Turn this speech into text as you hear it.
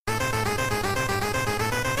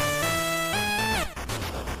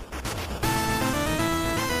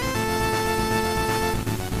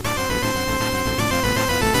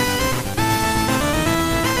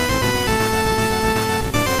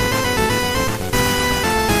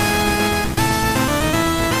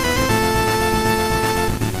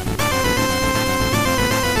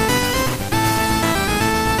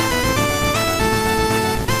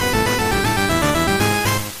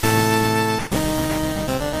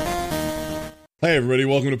Hi, everybody.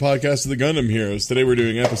 Welcome to Podcast of the Gundam Heroes. Today we're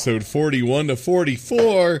doing episode 41 to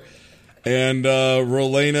 44. And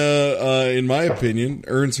Rolena, in my opinion,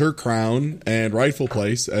 earns her crown and rightful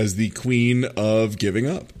place as the queen of giving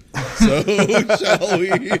up. So,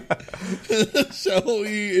 shall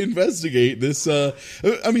we investigate this? I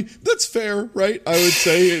mean, that's fair, right? I would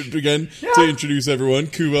say, again, to introduce everyone,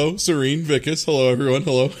 Kubo, Serene, Vicus. Hello, everyone.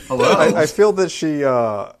 Hello. Hello. I feel that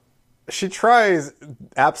she tries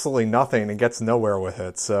absolutely nothing and gets nowhere with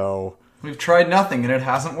it, so... We've tried nothing and it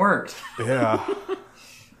hasn't worked. Yeah.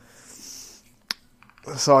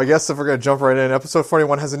 So I guess if we're going to jump right in, episode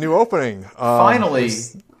 41 has a new opening. Finally.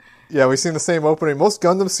 We've seen the same opening. Most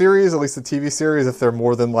Gundam series, at least the TV series, if they're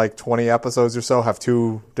more than like 20 episodes or so, have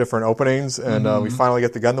two different openings. And we finally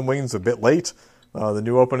get the Gundam Wings a bit late. The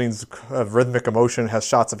new openings of Rhythmic Emotion has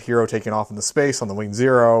shots of Hero taking off into space on the Wing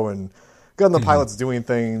Zero and Gundam pilots doing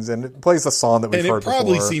things. And it plays the song that we've heard before. And it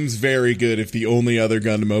probably seems very good if the only other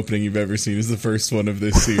Gundam opening you've ever seen is the first one of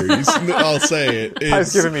this series. I'll say it.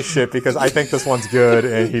 He's giving me shit because I think this one's good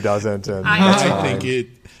and he doesn't. And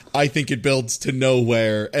I think it builds to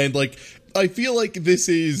nowhere, and like I feel like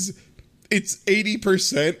it's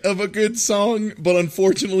 80% of a good song, but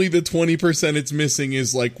unfortunately the 20% it's missing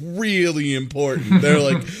is like really important. They're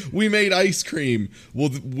like, we made ice cream. Well,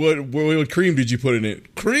 what cream did you put in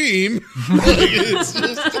it? Cream. Like, it's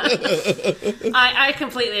just I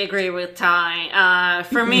completely agree with Ty.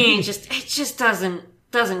 For me, it just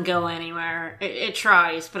doesn't go anywhere. It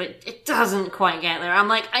tries, but it doesn't quite get there. I'm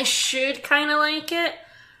like, I should kind of like it.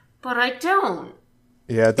 But I don't.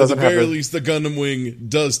 Yeah, it doesn't have... At the very least, the Gundam Wing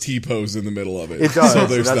does T-pose in the middle of it. It does. So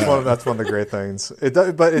that's one of the great things.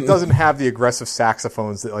 But it doesn't have the aggressive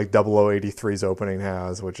saxophones that like 0083's opening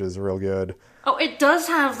has, which is real good. Oh, it does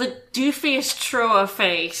have the doofiest Troa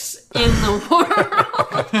face in the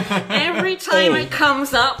world. Every time it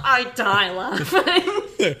comes up, I die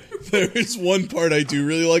laughing. There is one part I do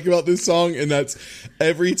really like about this song, and that's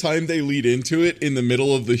every time they lead into it in the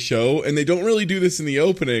middle of the show, and they don't really do this in the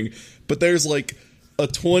opening, but there's like a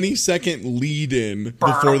 20-second lead-in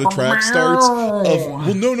before the track starts.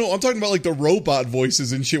 I'm talking about like the robot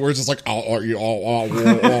voices and shit where it's just like, like in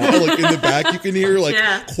the back you can hear like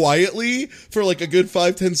quietly for like a good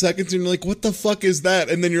 5-10 seconds, and you're like, what the fuck is that?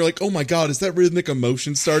 And then you're like, oh my god, is that Rhythmic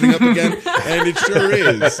Emotion starting up again? And it sure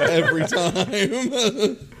is every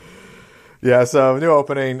time. Yeah, so new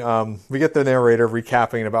opening. We get the narrator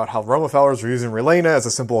recapping about how Romafellers were using Relena as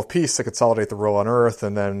a symbol of peace to consolidate the rule on Earth,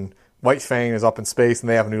 and then White Fang is up in space and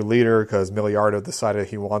they have a new leader because Miliardo decided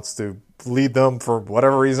he wants to lead them for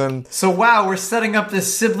whatever reason. So wow, we're setting up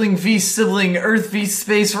this sibling v sibling Earth v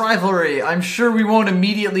space rivalry. I'm sure we won't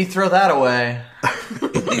immediately throw that away.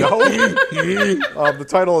 No. The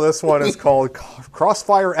title of this one is called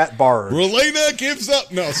Crossfire at Barge. Relena gives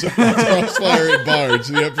up. No, so Crossfire at Barge.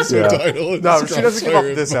 The episode title. No, she doesn't give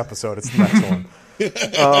up this episode. It's the next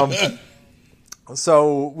one.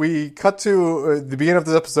 So we cut to the beginning of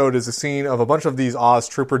this episode is a scene of a bunch of these Oz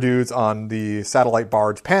trooper dudes on the satellite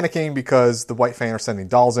barge panicking because the White Fang are sending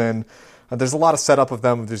dolls in. There's a lot of setup of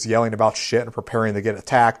them just yelling about shit and preparing to get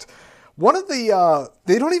attacked. One of the,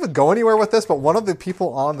 they don't even go anywhere with this, but one of the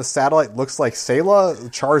people on the satellite looks like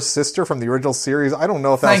Sayla, Char's sister from the original series. I don't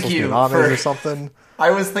know if that's supposed to be an homage or something.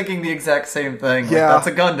 I was thinking the exact same thing. Yeah. Like, that's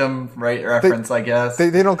a Gundam reference, I guess. They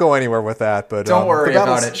don't go anywhere with that, but... Don't worry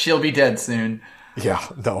about it. She'll be dead soon. Yeah,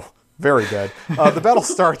 no. Very dead. The battle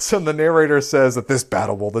starts, and the narrator says that this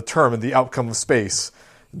battle will determine the outcome of space.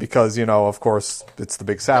 Because, of course, it's the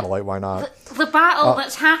big satellite. Why not? The battle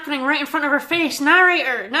that's happening right in front of our face.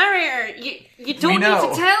 Narrator, you don't need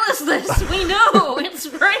to tell us this. We know. It's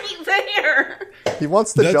right there. He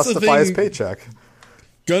wants to justify his paycheck.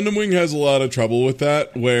 Gundam Wing has a lot of trouble with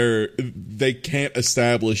that, where they can't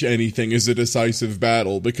establish anything as a decisive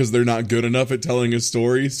battle because they're not good enough at telling a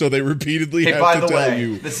story, so they repeatedly have to tell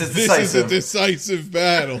you, this is a decisive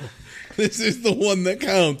battle. This is the one that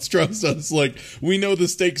counts, trust us. Like, we know the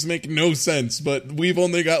stakes make no sense, but we've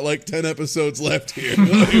only got like 10 episodes left here.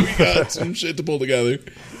 We got some shit to pull together.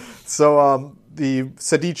 So, the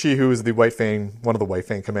Sadichi, who is the White Fang, one of the White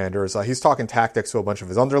Fang commanders, he's talking tactics to a bunch of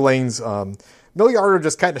his underlings. Miliardo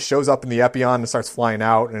just kind of shows up in the Epion and starts flying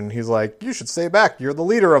out, and he's like, you should stay back, you're the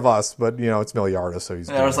leader of us. But, it's Miliardo, so he's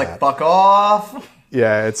doing that. I was like, fuck off.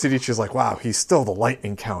 Yeah, and Sadichi's like, wow, he's still the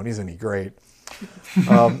lightning count, isn't he great?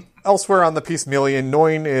 Elsewhere on the Peace Million,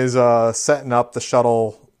 Noin is setting up the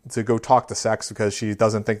shuttle to go talk to Sex because she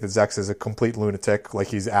doesn't think that Zex is a complete lunatic like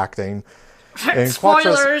he's acting. And Quattro's-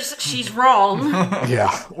 Spoilers, she's wrong.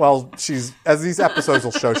 Yeah, well, she's, as these episodes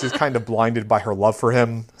will show, she's kind of blinded by her love for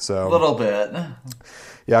him. So A little bit.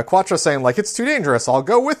 yeah, Quattro's saying like, it's too dangerous, I'll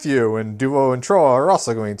go with you, and Duo and Troa are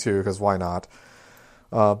also going to, because why not?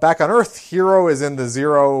 Back on Earth, Hero is in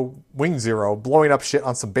the Wing Zero, blowing up shit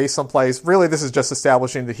on some base someplace. Really, this is just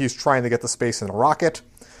establishing that he's trying to get to space in a rocket.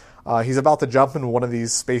 He's about to jump into one of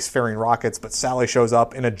these spacefaring rockets, but Sally shows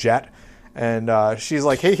up in a jet, and she's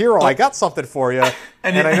like, hey, Hero, I got something for you.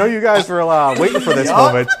 and I know you guys were waiting for this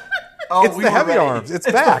moment. It's we the were heavy ready. arms. It's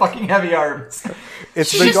the back. fucking heavy arms.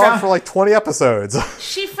 It's been gone for like 20 episodes.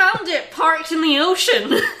 She found it parked in the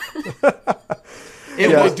ocean.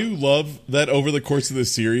 I do love that over the course of the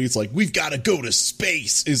series, like, we've got to go to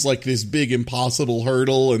space is like this big impossible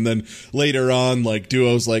hurdle. And then later on, like,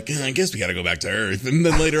 Duo's like, I guess we got to go back to Earth. And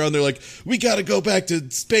then later on, they're like, we got to go back to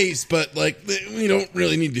space, but like, we don't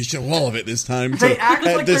really need to show all of it this time. They So act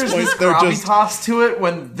at like this there's point, this they're just, gravitas to it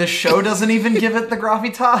when the show doesn't even give it the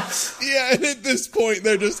gravitas. yeah, and at this point,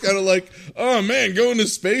 they're just kind of like, oh man, going to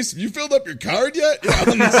space? Have you filled up your card yet? Yeah,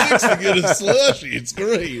 on the 6th to get a slushy. It's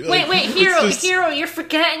great. Like, Wait, it's Hero, just- Hero, you're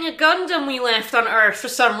forgetting a Gundam we left on Earth for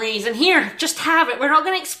some reason. Here, just have it. We're not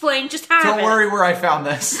going to explain, just have it. Don't worry where I found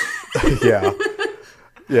this. Yeah.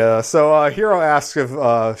 Yeah, so Hero asks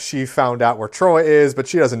if she found out where Troa is, but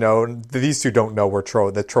she doesn't know. These two don't know that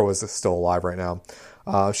Troa is still alive right now.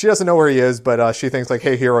 She doesn't know where he is, but she thinks like,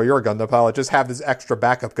 hey, Hero, you're a Gundam pilot. Just have this extra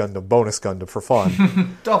backup Gundam, bonus Gundam for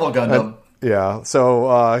fun. Double Gundam. Yeah,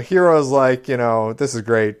 so Hero's like, this is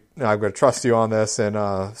great. I'm going to trust you on this. And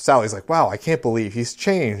Sally's like, wow, I can't believe he's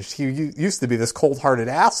changed. He used to be this cold-hearted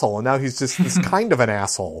asshole, and now he's just this kind of an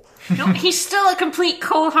asshole. No, he's still a complete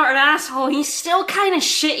cold-hearted asshole. He's still kind of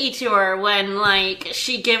shitty to her when, like,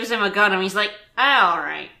 she gives him a gun and he's like,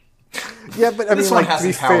 alright. Yeah, but I mean, This one like, to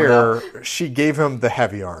hasn't be powered fair, she gave him the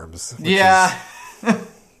heavy arms. Yeah.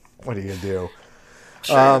 What are you going to do?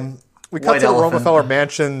 We cut White to the elephant. Romefeller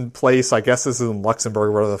Mansion place. I guess this is in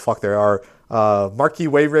Luxembourg, wherever the fuck they are. Marquis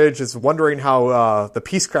Wayridge is wondering how the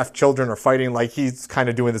Peacecraft children are fighting. Like, he's kind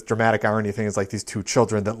of doing this dramatic irony thing. It's like these two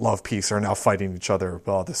children that love peace are now fighting each other.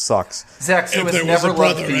 Oh, this sucks. Zach, so If it's there was never a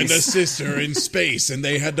brother loved and a peace. sister in space and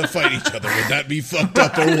they had to fight each other, would that be fucked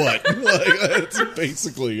up or what? Like, that's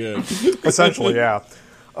basically it. Essentially, yeah.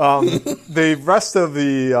 The rest of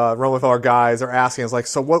the Romefeller guys are asking us, like,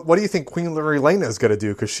 so what do you think Queen Relena is going to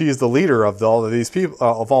do? Because she's the leader of all of these people,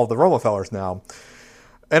 of all the Romefellers now.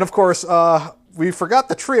 And of course, we forgot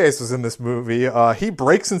that Trieste was in this movie. He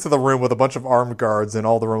breaks into the room with a bunch of armed guards, and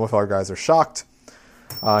all the Romefeller guys are shocked.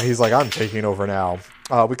 He's like, I'm taking over now.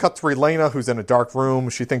 We cut to Relena, who's in a dark room.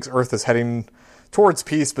 She thinks Earth is heading towards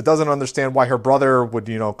peace, but doesn't understand why her brother would,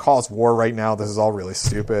 cause war right now. This is all really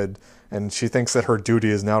stupid. And she thinks that her duty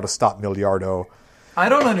is now to stop Miliardo. I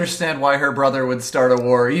don't understand why her brother would start a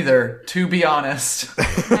war either, to be honest.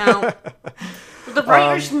 Now, the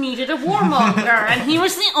writers needed a warmonger, and he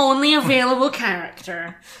was the only available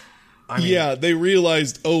character. Yeah, they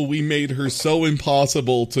realized, we made her so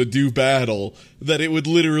impossible to do battle that it would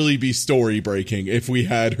literally be story breaking if we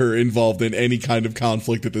had her involved in any kind of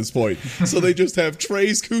conflict at this point. So they just have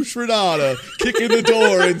Trace Kushranada kick in the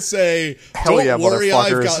door and say, Hell don't yeah, worry,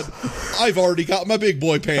 motherfuckers." I've already got my big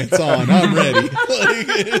boy pants on. I'm ready.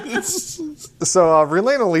 So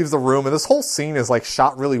Relena leaves the room, and this whole scene is like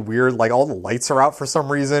shot really weird. Like, all the lights are out for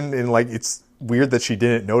some reason, and like it's weird that she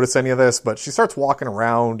didn't notice any of this. But she starts walking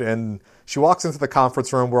around, and she walks into the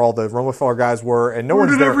conference room where all the Romefeller guys were, and no Where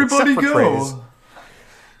one's did there everybody except for go? Trace.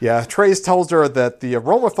 Yeah, Trace tells her that the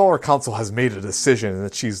Romefeller Council has made a decision, and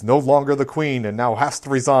that she's no longer the queen and now has to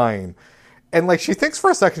resign. And like, she thinks for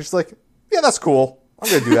a second, she's like, yeah, that's cool. I'm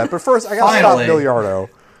going to do that. But first, I got to stop Finally. Miliardo.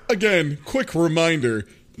 Again, quick reminder,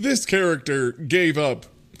 this character gave up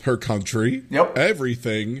her country, Yep.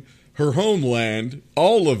 everything, her homeland,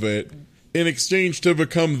 all of it, in exchange to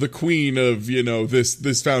become the queen of,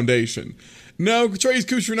 this foundation. Now, Trace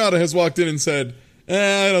Kushranada has walked in and said,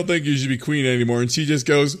 I don't think you should be queen anymore. And she just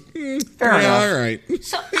goes, Fair enough. all right.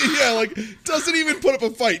 So, Yeah, like, doesn't even put up a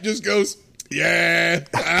fight, just goes, yeah,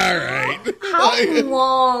 all right. how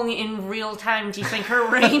long in real time do you think her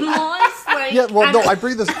reign was? Like, Yeah, well, no,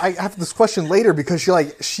 I have this question later because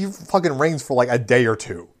she fucking reigns for like a day or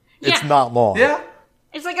two. It's Yeah. not long. Yeah.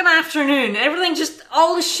 It's like an afternoon. Everything just,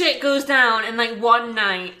 all the shit goes down in like one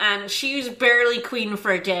night, and she was barely queen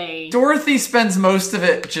for a day. Dorothy spends most of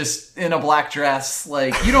it just in a black dress.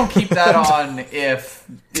 Like, you don't keep that on if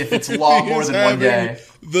it's long more He is than one having day.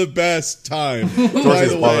 the best time. By Dorothy's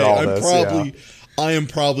the loving way, all I am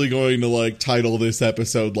probably going to like title this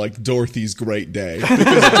episode like Dorothy's Great Day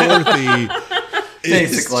because Dorothy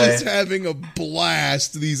Basically. It's just having a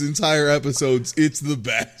blast these entire episodes. It's the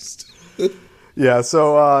best. Yeah,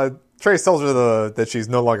 so Trace tells her that she's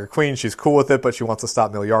no longer queen. She's cool with it, but she wants to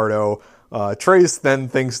stop Milliardo. Trace then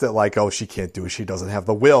thinks that, like, oh, she can't do it. She doesn't have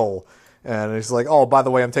the will. And he's like, oh, by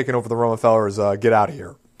the way, I'm taking over the Romanfellers. Get out of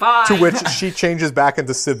here. Bye. To which she changes back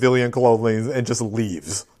into civilian clothing and just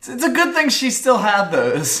leaves. It's a good thing she still had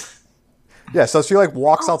those. Yeah, so she, like,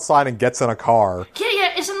 walks outside and gets in a car.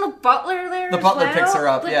 Yeah, isn't the butler there? The as butler well? picks her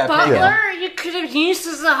up, The yeah, butler you could have used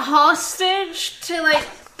as a hostage to, like,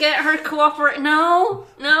 get her cooperate. No,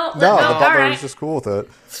 No, the all butler right. is just cool with it.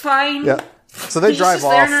 It's fine. Yeah. So they He's drive just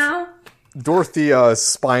there off. now. Dorothy is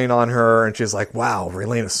spying on her, and she's like, wow,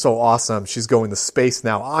 Raylene is so awesome. She's going to space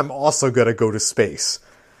now. I'm also going to go to space.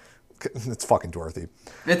 It's fucking Dorothy.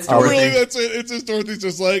 It's Really, Dorothy. that's it. It's just Dorothy's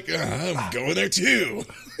just like, I'm going there too.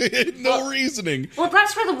 No reasoning. Well,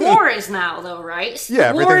 that's where the war is now, though, right?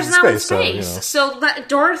 Yeah, the war is everything's now in in space, space. so, So that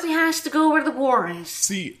Dorothy has to go where the war is.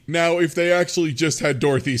 See, now if they actually just had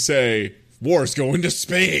Dorothy say, war's going to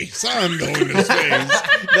space, I'm going to space,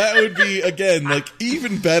 that would be, again, like,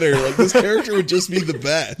 even better. Like, this character would just be the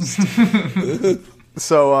best.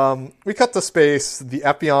 So we cut to space. The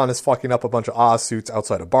Epion is fucking up a bunch of Oz suits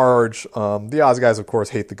outside a barge. The Oz guys, of course,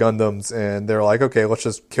 hate the Gundams, and they're like, okay, let's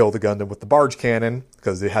just kill the Gundam with the barge cannon,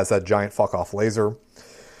 because it has that giant fuck-off laser.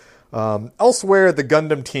 Elsewhere, the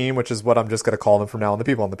Gundam team, which is what I'm just going to call them from now on, the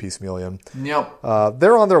people on the Peace Million, Yep.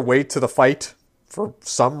 they're on their way to the fight for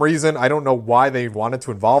some reason. I don't know why they wanted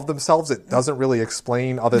to involve themselves. It doesn't really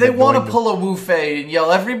explain other They than want to knowing pull a Wu Fei and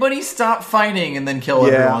yell, everybody stop fighting, and then kill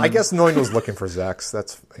Yeah, everyone. I guess Noin was looking for Zex.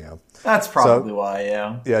 That's probably why,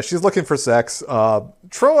 yeah. Yeah, she's looking for Zex.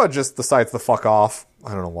 Troa just decides to fuck off.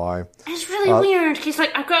 I don't know why. It's really weird. He's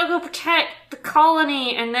like, I've got to go protect the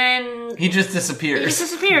colony, and then He just he disappears. just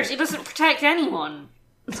disappears. He doesn't protect anyone.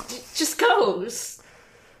 He just goes.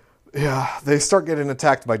 Yeah, they start getting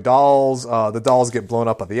attacked by dolls. The dolls get blown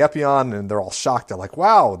up by the Epion, and they're all shocked. They're like,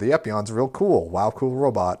 wow, the Epion's real cool. Wow, cool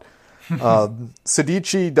robot.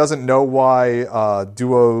 Sadichi doesn't know why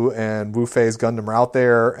Duo and Wu Fei's Gundam are out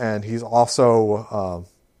there, and he's also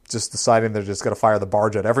just deciding they're just going to fire the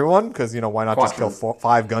barge at everyone, because, why not just kill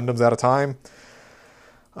 5 Gundams at a time?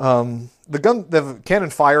 The cannon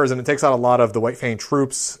fires, and it takes out a lot of the White Fang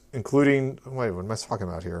troops, including... Wait, what am I talking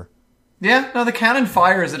about here? Yeah, no, the cannon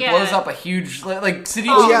fires. It Yeah. blows up a huge... Like, Sidichi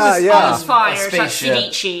Oh, yeah, was yeah. Oz fires at spaceship.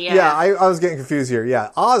 Sidichi, Yeah, I was getting confused here.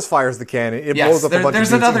 Yeah, Oz fires the cannon. It Yes, blows up a bunch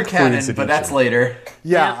there's of dudes, another including cannon, but Sadichi. that's later.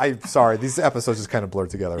 Yeah, Yeah. I'm sorry. These episodes just kind of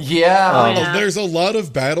blurred together. Yeah. yeah. There's a lot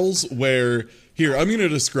of battles where... Here, I'm going to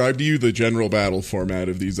describe to you the general battle format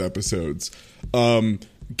of these episodes.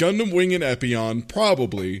 Gundam Wing and Epion,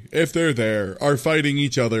 probably, if they're there, are fighting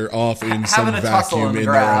each other off in some Having a tussle vacuum in the in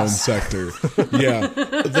their own grass. sector. Yeah.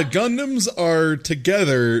 The Gundams are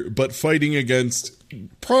together, but fighting against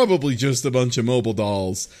probably just a bunch of mobile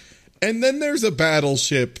dolls. And then there's a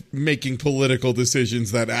battleship making political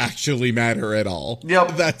decisions that actually matter at all.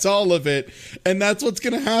 Yep. That's all of it. And that's what's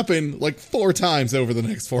going to happen like 4 times over the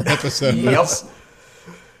next 4 episodes. Yep.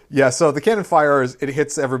 Yeah, so the cannon fires, it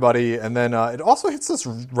hits everybody, and then it also hits this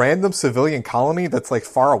random civilian colony that's, like,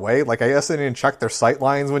 far away. Like, I guess they didn't check their sight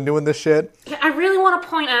lines when doing this shit. I really want to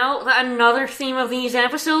point out that another theme of these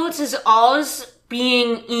episodes is Oz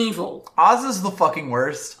being evil. Oz is the fucking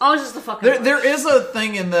worst. Oz is the fucking worst. There is a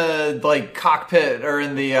thing in the, like, cockpit or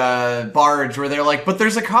in the barge where they're like, but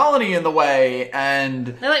there's a colony in the way, and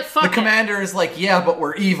They're like, fuck the it. commander is like, yeah, but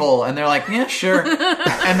we're evil, and they're like, yeah, sure,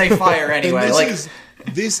 and they fire And anyway. this Like, is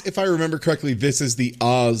this, if I remember correctly, this is the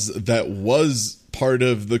Oz that was part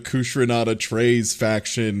of the Kushranada Trays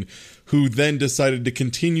faction, who then decided to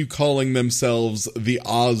continue calling themselves the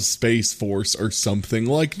Oz Space Force or something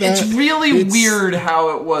like that. it's really weird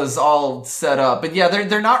how it was all set up, but yeah,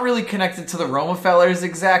 they're not really connected to the Romafellers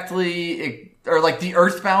exactly, or like the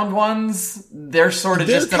Earthbound ones. They're sort of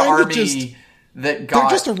They're just an kind of army just- that They're got.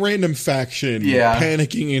 just a random faction Yeah.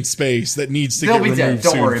 panicking in space that needs to They'll get be dead. removed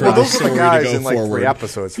Don't soon worry for about the it. Those are story the to guys go in, like, forward. 3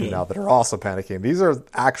 episodes from now that are also panicking. These are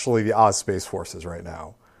actually the Oz Space Forces right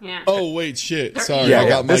now. Yeah. Oh wait, shit! Sorry, Yeah, I yeah.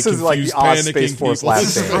 got my This is like confused the Oz panicking Space Force people. last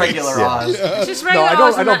This is stand. regular Yeah. Oz. It's just No, regular I Oz, don't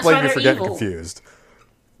and blame that's you why for they're getting evil. confused.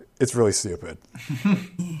 It's really stupid.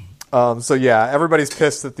 So yeah, everybody's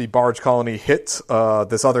pissed that the barge colony hit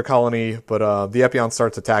this other colony, but the Epion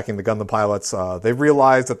starts attacking the Gundam pilots. They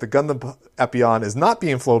realize that the Gundam Epion is not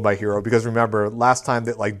being flown by Hero, because remember, last time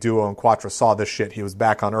that, like, Duo and Quattro saw this shit, he was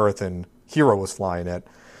back on Earth and Hero was flying it.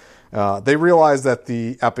 They realize that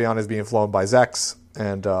the Epion is being flown by Zex,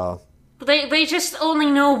 and They just only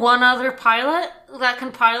know one other pilot that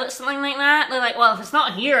can pilot something like that. They're like, well, if it's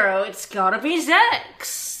not Hero, it's gotta be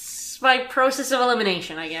Zex. by process of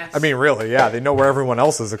elimination, I guess. I mean, really, yeah. They know where everyone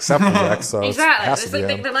else is except for Zex, so exactly. it has to It's be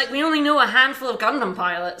like, him. they're like, we only know a handful of Gundam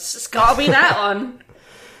pilots. It's gotta be that one.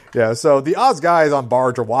 Yeah, so the Oz guys on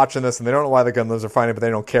Barge are watching this, and they don't know why the Gundams are fighting, but they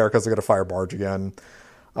don't care because they're going to fire Barge again.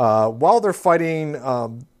 While they're fighting,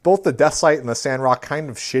 both the Death Sight and the Sandrock kind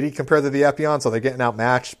of shitty compared to the Epion, so they're getting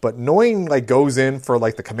outmatched. But Knowing goes in for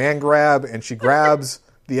the command grab, and she grabs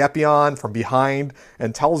the Epion from behind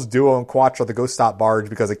and tells Duo and Quattro to go stop Barge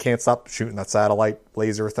because they can't stop shooting that satellite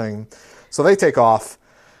laser thing. So they take off.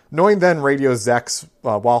 Knowing then radios Zex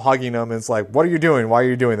while hugging him and is like, "What are you doing? Why are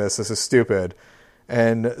you doing this? This is stupid."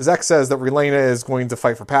 And Zex says that Relena is going to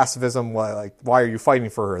fight for pacifism. Why are you fighting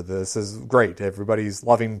for her? This is great. Everybody's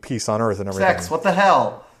loving peace on Earth and everything. Zex, what the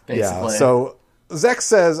hell? Basically. Yeah, so Zex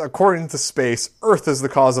says, according to space, Earth is the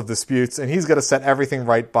cause of disputes, and he's going to set everything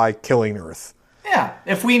right by killing Earth. Yeah,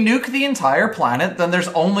 if we nuke the entire planet, then there's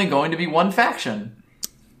only going to be one faction.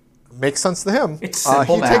 Makes sense to him. It's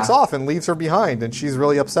simple He math. takes off and leaves her behind, and she's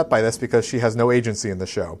really upset by this because she has no agency in the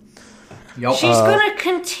show. Yep. She's gonna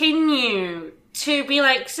continue to be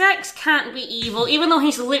like, Zex can't be evil, even though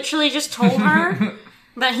he's literally just told her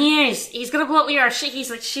that he is. He's gonna blow up the Earth.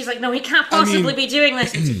 She's like, no, he can't possibly be doing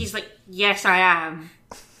this. And he's like, yes, I am.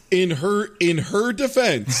 In her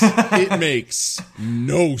defense, it makes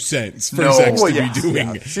no sense for No. Zex Well, to yes, be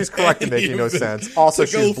doing. yeah. She's correct in any making no of it. sense. Also,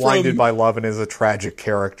 To go she's blinded from- by love and is a tragic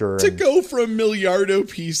character. To and- go from Milliardo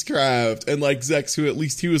Peacecraft and Zex, who at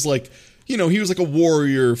least he was he was like a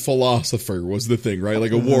warrior philosopher was the thing, right?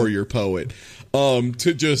 Like a warrior poet.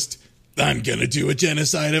 To just, I'm gonna do a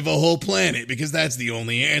genocide of a whole planet because that's the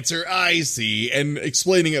only answer I see. And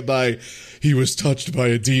explaining it by, he was touched by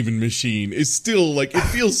a demon machine is still it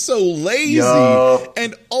feels so lazy. Yup.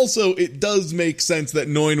 And also it does make sense that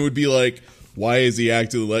Noin would be like, why is he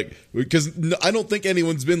acting because I don't think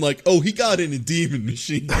anyone's been like, oh, he got in a demon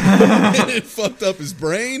machine and it fucked up his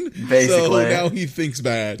brain. Basically. So now he thinks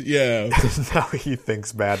bad. Yeah. Now he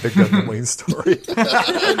thinks bad, the Gundam Wing story. Now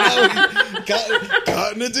he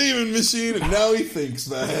got in a demon machine and now he thinks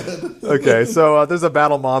bad. Okay, so there's a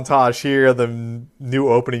battle montage here. The new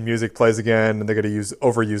opening music plays again, and they're going to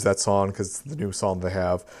overuse that song because it's the new song they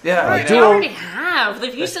have. Yeah, They already have.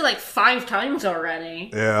 They've used it 5 times already.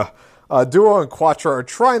 Yeah. Duo and Quattro are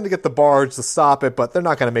trying to get the barge to stop it, but they're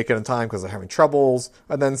not going to make it in time because they're having troubles.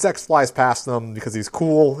 And then Zex flies past them because he's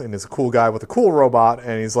cool and is a cool guy with a cool robot.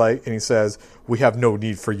 And he says, "We have no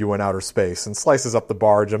need for you in outer space," and slices up the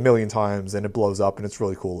barge 1,000,000 times, and it blows up, and it's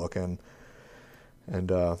really cool looking.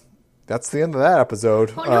 And that's the end of that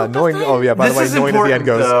episode. Oh, no, Knowing, but then- oh yeah, by this the way, is Knowing at the end important,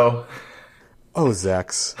 goes, though. "Oh,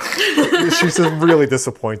 Zex." She's really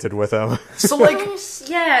disappointed with him. So,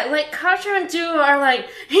 Yeah, Quattro and Duo are like,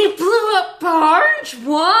 he blew up Barge?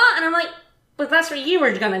 What? And I'm like, but that's what you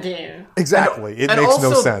were gonna do. Exactly. It and makes also,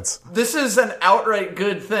 no sense. This is an outright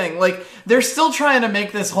good thing. They're still trying to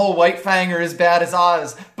make this whole White Fang as bad as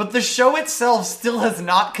Oz, but the show itself still has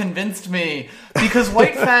not convinced me because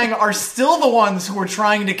White Fang are still the ones who are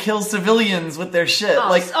trying to kill civilians with their shit.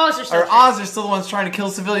 Oz are still Oz are still the ones trying to kill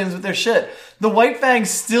civilians with their shit. The White Fang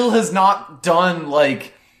still has not done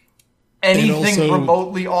anything also-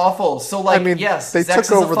 remotely awful. So yes, they Zex took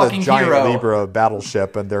is a over the fucking giant hero. Libra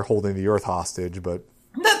battleship, and they're holding the Earth hostage, but...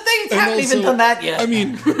 They haven't even done that yet. I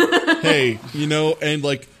mean, hey,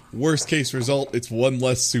 and worst case result, it's one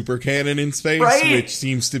less super cannon in space, Right. which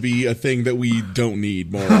seems to be a thing that we don't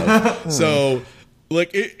need more of. So,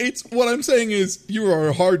 it's what I'm saying is you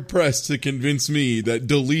are hard pressed to convince me that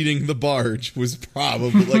deleting the barge was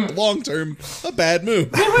probably long term a bad move.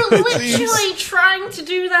 They were literally trying to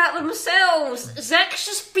do that themselves. Zex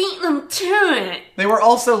just beat them to it. They were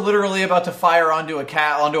also literally about to fire onto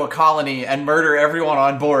a colony and murder everyone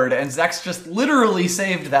on board, and Zex just literally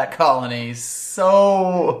saved that colony.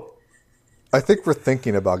 So I think we're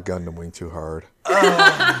thinking about Gundam Wing too hard.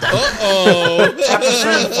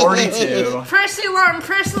 episode 42. Press the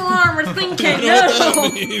alarm, we're thinking, no!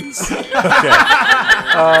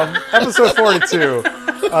 Episode 42.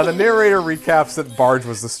 The narrator recaps that Barge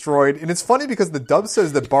was destroyed, and it's funny because the dub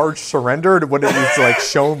says that Barge surrendered when it is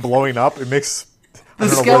shown blowing up. It makes The I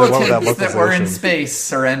don't know where they went with skeletons that were in localization. space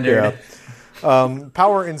surrendered. Yeah.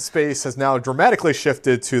 Power in space has now dramatically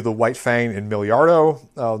shifted to the White Fang and Milliardo.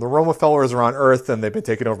 The Romafellers are on Earth, and they've been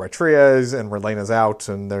taken over by Trias, and Relena's out,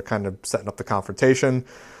 and they're kind of setting up the confrontation.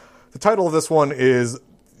 The title of this one is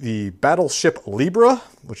the Battleship Libra,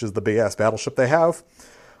 which is the big-ass battleship they have.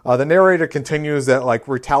 The narrator continues that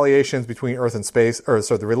retaliations between Earth and space,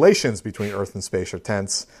 the relations between Earth and space are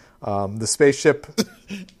tense. The spaceship...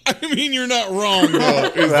 I mean, you're not wrong,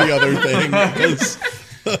 though, is the other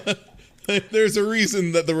thing. There's a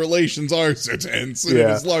reason that the relations are so tense, and it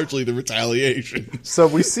is largely the retaliation. So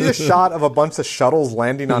we see a shot of a bunch of shuttles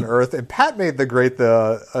landing on Earth, and Pat made the great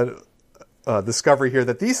discovery here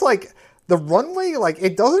that these, like, the runway, like,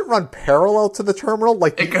 it doesn't run parallel to the terminal.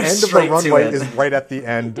 Like, the end of the runway is right at the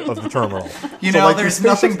end of the terminal. You know, like, there's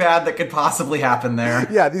nothing bad that could possibly happen there.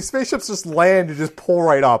 Yeah, these spaceships just land and just pull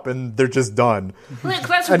right up, and they're just done. Look,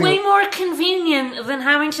 that's way more convenient than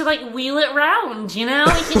having to, like, wheel it round, you know?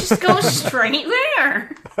 You can just go straight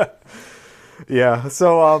there. Yeah,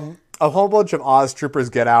 so, a whole bunch of Oz troopers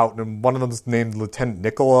get out, and one of them's named Lieutenant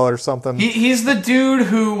Nicola or something. He's the dude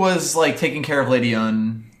who was, like, taking care of Lady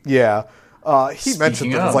Un. Yeah. He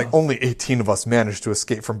mentioned that like only 18 of us managed to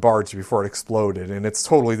escape from Barge before it exploded, and it's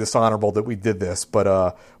totally dishonorable that we did this,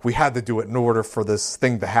 but we had to do it in order for this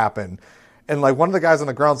thing to happen. And like one of the guys on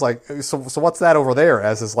the ground's like, so what's that over there?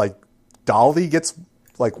 As his like dolly gets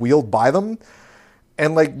like wheeled by them,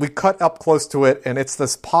 and like we cut up close to it, and it's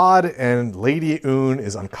this pod, and Lady Un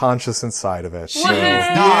is unconscious inside of it. She's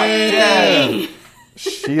not dead.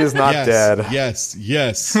 She is not dead. Yes.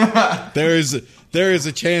 There is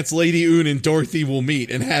a chance Lady Un and Dorothy will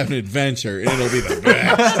meet and have an adventure, and it'll be the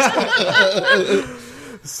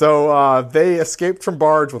best. So they escaped from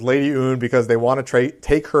Barge with Lady Un because they want to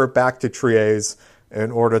take her back to Tries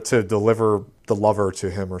in order to deliver the lover to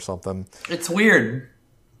him or something. It's weird.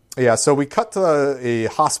 Yeah, so we cut to a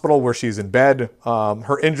hospital where she's in bed.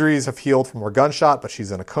 Her injuries have healed from her gunshot, but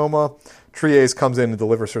she's in a coma. Tries comes in and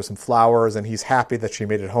delivers her some flowers, and he's happy that she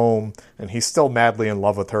made it home, and he's still madly in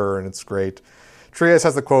love with her, and it's great. Tries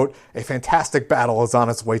has the quote, "A fantastic battle is on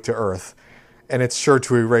its way to Earth, and it's sure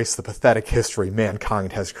to erase the pathetic history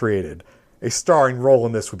mankind has created. A starring role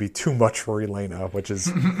in this would be too much for Elena," which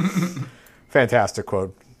is fantastic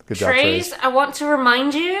quote. Good job, Trais. I want to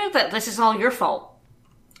remind you that this is all your fault.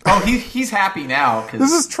 Oh, he's happy now.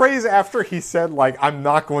 This is Trais after he said, like, I'm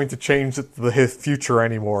not going to change his future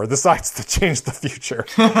anymore. Decides to change the future.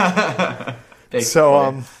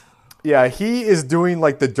 So, yeah, he is doing,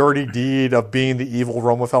 like, the dirty deed of being the evil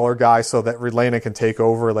Romefeller guy so that Relena can take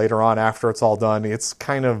over later on after it's all done. It's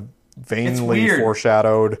kind of vainly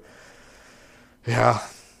foreshadowed. Yeah.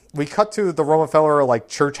 We cut to the Romefeller, like,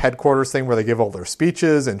 church headquarters thing where they give all their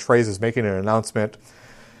speeches, and Trais is making an announcement.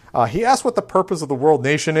 He asks what the purpose of the world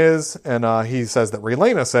nation is, and he says that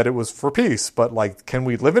Relena said it was for peace, but, like, can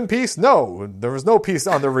we live in peace? No, there was no peace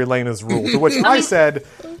under Relena's rule, to which I said,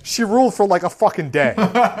 she ruled for, like, a fucking day.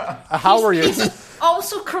 How are you? It's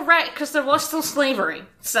also correct, because there was still slavery,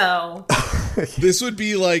 so... This would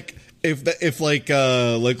be, like, if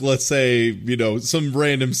let's say, you know, some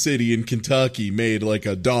random city in Kentucky made like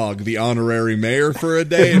a dog the honorary mayor for a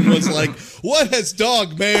day and was like, what has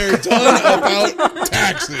dog mayor done about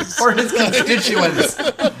taxes for his constituents?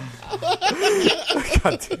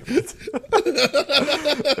 God damn it.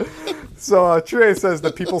 So Trais says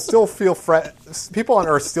that people on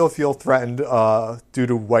Earth still feel threatened due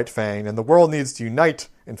to White Fang, and the world needs to unite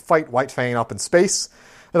and fight White Fang up in space.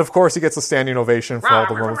 And of course, he gets a standing ovation for all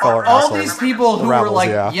the Romefeller assholes. All these people who were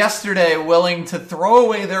like yesterday willing to throw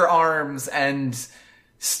away their arms and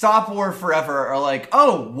stop war forever are like,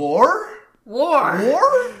 oh, war?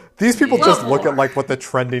 These people just look at like what the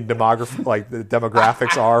trending the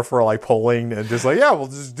demographics are for like polling and just like, yeah, we'll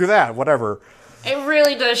just do that, whatever. It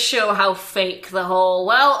really does show how fake the whole,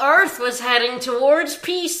 well, Earth was heading towards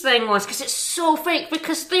peace thing was, because it's so fake,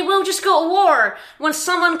 because they will just go to war when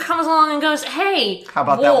someone comes along and goes, hey, how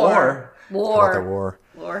about that war? How about that war?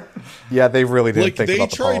 Yeah, they really didn't think about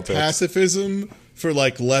the politics. They tried pacifism for,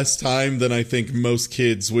 like, less time than I think most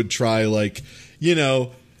kids would try, like, you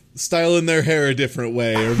know, styling their hair a different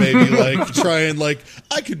way, or maybe like trying like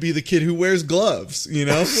I could be the kid who wears gloves, you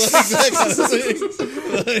know.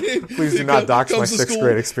 Please do not dox my sixth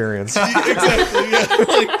grade experience. Exactly, yeah.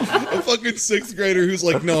 Like a fucking sixth grader who's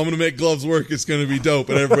like, no, I'm gonna make gloves work. It's gonna be dope,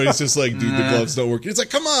 and everybody's just like, dude, the gloves don't work. It's like,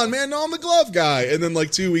 come on, man, no, I'm the glove guy. And then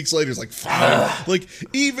like 2 weeks later, it's like, fine. Like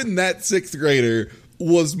even that sixth grader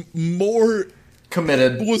was more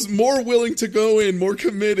willing to go in, more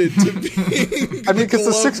committed to being I mean, because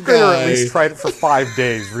the sixth grader at least tried it for 5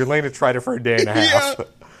 days. Relena tried it for a day and a half.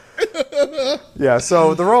 Yeah,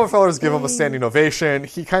 so the Rocefellers give him a standing ovation.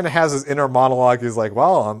 He kind of has his inner monologue. He's like,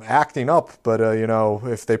 well, I'm acting up, but, you know,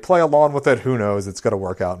 if they play along with it, who knows? It's going to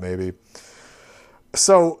work out, maybe.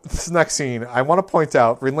 So, this next scene, I want to point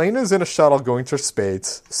out, Relena's in a shuttle going to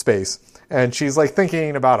space, and she's, like,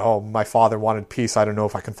 thinking about, oh, my father wanted peace. I don't know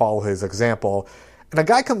if I can follow his example. And a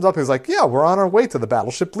guy comes up who's like, yeah, we're on our way to the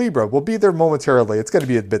battleship Libra. We'll be there momentarily. It's going to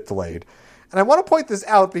be a bit delayed. And I want to point this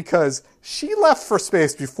out because she left for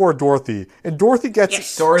space before Dorothy, and Dorothy gets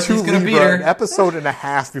Yes. Dorothy's to gonna beat Libra her. an episode and a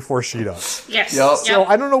half before she does. Yes. Yup. So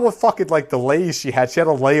I don't know what fucking like delays she had. She had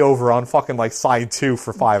a layover on fucking like side 2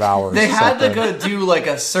 for 5 hours. They or had to something. go do like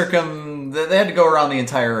a They had to go around the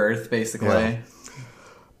entire Earth, basically. Yeah.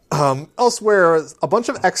 Elsewhere, a bunch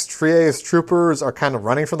of ex-Trieste troopers are kind of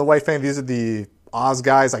running from the White Fang. These are the Oz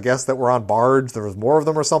guys, I guess, that were on Barge. There was more of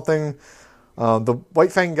them or something. The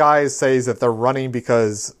White Fang guys says that they're running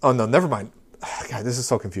because... Oh, no, never mind. God, this is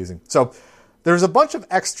so confusing. So, there's a bunch of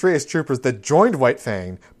ex-Trieste troopers that joined White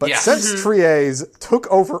Fang, but Yeah. since Trieste took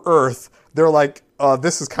over Earth, they're like,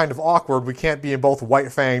 this is kind of awkward. We can't be in both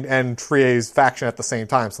White Fang and Trieste faction at the same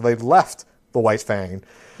time. So they left the White Fang.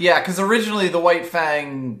 Yeah, because originally the White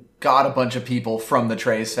Fang got a bunch of people from the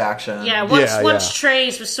Trace faction Yeah, Yeah, once yeah.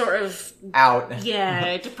 Trace was sort of out.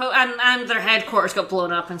 and their headquarters got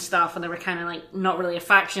blown up and stuff, and they were kind of like not really a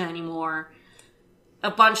faction anymore. A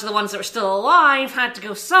bunch of the ones that were still alive had to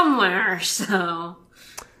go somewhere, so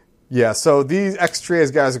Yeah, so these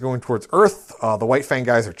ex-Trieste guys are going towards Earth. The White Fang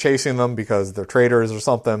guys are chasing them because they're traitors or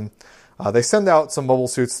something. They send out some mobile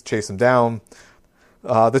suits to chase them down.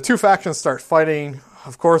 The two factions start fighting.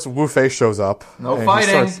 Of course, Wu Fei shows up. No and he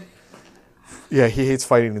fighting. Yeah, he hates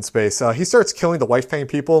fighting in space. He starts killing the White Fang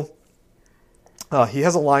people. He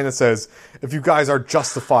has a line that says, "If you guys are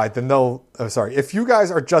justified, then if you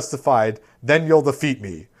guys are justified, then you'll defeat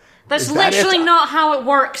me." that's Is that literally it? not how it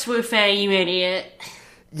works, Wu Fei, you idiot.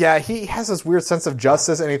 Yeah, he has this weird sense of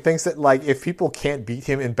justice, and he thinks that like if people can't beat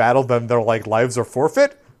him in battle, then their like lives are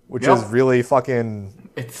forfeit, which Yep. is really fucking.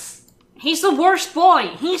 He's He's the worst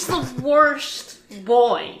boy. He's the worst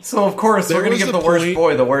boy. so of course There we're gonna was give a the worst point-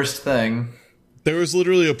 boy the worst thing. There was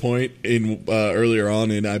literally a point in earlier on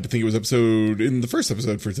in I think it was the first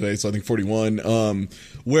episode for today, so I think 41,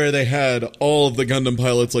 where they had all of the Gundam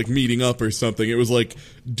pilots like meeting up or something. It was like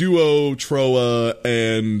Duo, Troa,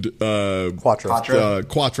 and Quattro.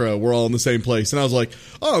 Quattro were all in the same place, and I was like,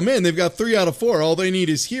 "Oh man, they've got 3 out of 4. All they need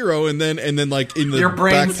is Hero." And then like in the Your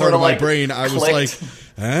brain back part sorta, of my like, brain, I was clicked.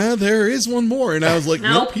 like, there is one more, and I was like,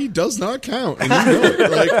 Nope. nope, he does not count. And you know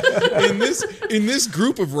it. Like in this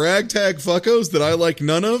group of ragtag fuckos that I like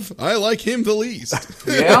none of, I like him the least.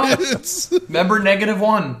 Yeah. It's- Remember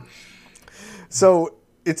 -1. So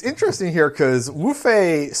it's interesting here because Wu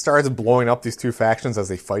Fei starts blowing up these two factions as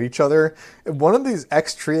they fight each other. And one of these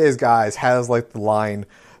ex-Trieste guys has like the line,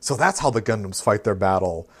 "So that's how the Gundams fight their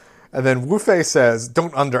battle." And then Wu Fei says,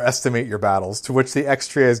 "Don't underestimate your battles," to which the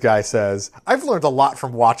ex-Trieste guy says, "I've learned a lot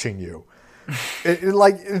from watching you."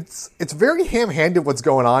 It's very ham-handed what's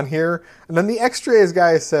going on here. And then the ex-Trieste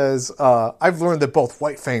guy says, "I've learned that both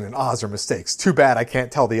White Fang and Oz are mistakes. Too bad I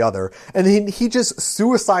can't tell the other." And he just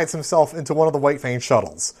suicides himself into one of the White Fang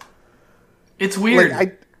shuttles. It's weird.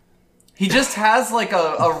 Like, He just has like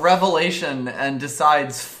a revelation and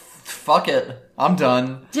decides, fuck it, I'm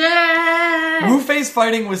done. Damn. Wu Fei's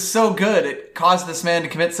fighting was so good, it caused this man to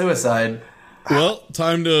commit suicide. well,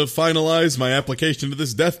 time to finalize my application to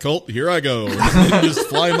this death cult. Here I go. And just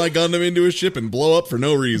fly my Gundam into a ship and blow up for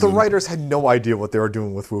no the reason. writers had no idea what they were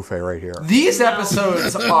doing with Wu Fei right here. These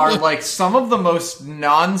episodes are like some of the most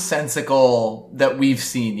nonsensical that we've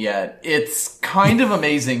seen yet. It's kind of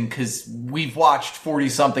amazing because we've watched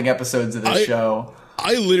 40-something episodes of this show.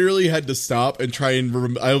 I literally had to stop and try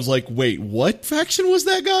and I was like, wait, what faction was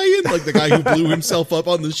that guy in? Like the guy who blew himself up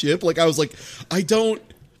on the ship? Like I was like, I don't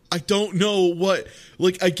know what,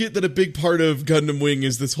 like, I get that a big part of Gundam Wing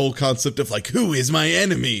is this whole concept of, like, who is my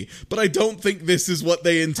enemy? But I don't think this is what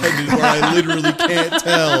they intended, where I literally can't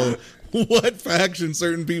tell what faction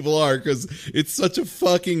certain people are, because it's such a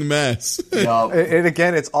fucking mess. Yup. And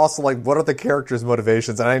again, it's also like, what are the characters'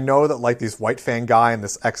 motivations? And I know that like these White Fang guy and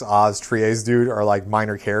this ex-Oz Trieste dude are like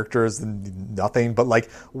minor characters and nothing, but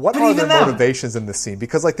like, what But are even their them. motivations in this scene?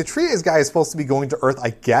 Because like the Trieste guy is supposed to be going to Earth, I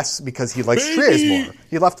guess, because he likes Baby! Trieste more.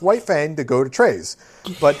 He left White Fang to go to Trieste.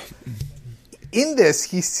 But in this,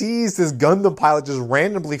 he sees this Gundam pilot just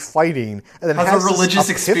randomly fighting, and then Has a has this religious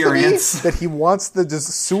epiphany experience. that he wants to just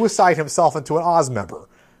suicide himself into an Oz member.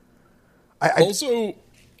 Also,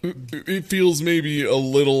 it feels maybe a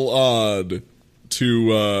little odd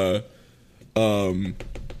to,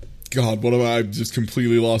 God, what am I just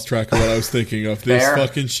completely lost track of what I was thinking of. This Fair.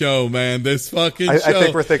 fucking show, man. This fucking I show.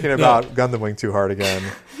 think we're thinking about Gundam Wing too hard again.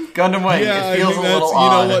 Gundam Wing, Yeah, it feels a I think little that's, odd. you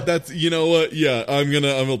know what, that's, you know what, yeah, I'm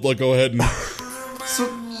gonna go ahead and So-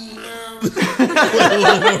 play a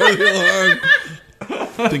little more of the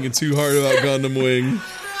alarm. Thinking too hard about Gundam Wing.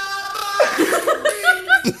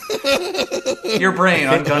 Your brain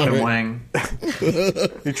on Gundam Wing.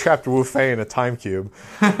 He trapped Wu Fei in a time cube.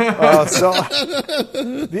 So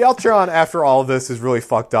the Eltron, after all of this, is really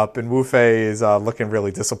fucked up, and Wu Fei is looking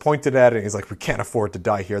really disappointed at it. And he's like, "We can't afford to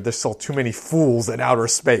die here. There's still too many fools in outer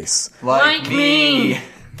space." Like me.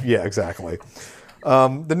 Yeah, exactly.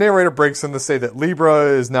 The narrator breaks in to say that Libra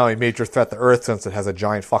is now a major threat to Earth since it has a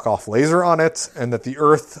giant fuck-off laser on it, and that the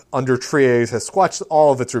Earth under Tries has squashed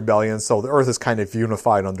all of its rebellions, so the Earth is kind of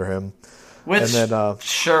unified under him. Which, And then,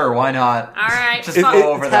 sure, why not? All right, Just It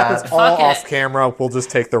go over happens that. all Fuck it. off camera. We'll just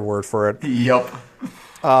take their word for it. Yup.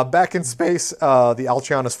 Back in space, the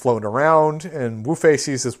Alchion is floating around, and Wu Fei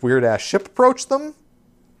sees this weird-ass ship approach them.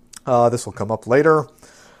 This will come up later.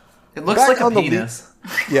 It looks Back like a on the penis.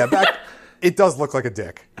 Yeah, it does look like a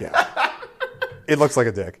dick. Yeah. It looks like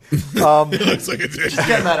a dick. It looks like a dick.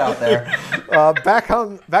 Getting that out there. Back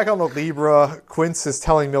on the Libra, Quince is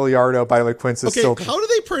telling Miliardo, by the way, Quince is Okay, still... how do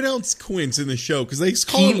they pronounce Quince in the show? Because they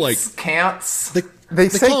call him like Cants. They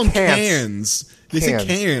say call him cans. cans. They say Cans.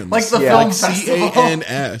 cans. Like the Yeah, film like festival.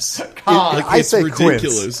 CANS. Like I it's say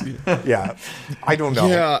ridiculous. Yeah. I don't know.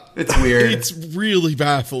 Yeah, It's weird. It's really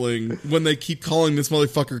baffling when they keep calling this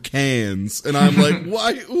motherfucker cans, and I'm like,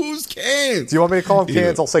 why? Who's cans? Do you want me to call him Yeah.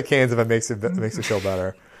 cans? I'll say cans if it makes it feel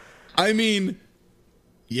better. I mean,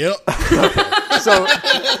 yep. So,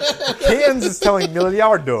 Cans is telling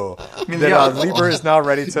Miliardo that Libra is now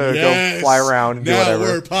ready to go fly around and do now whatever.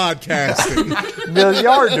 we're podcasting.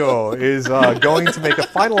 Miliardo is going to make a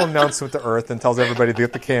final announcement to Earth and tells everybody to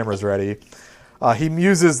get the cameras ready. He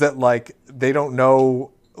muses that, like, they don't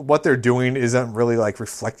know what they're doing isn't really, like,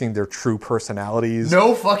 reflecting their true personalities.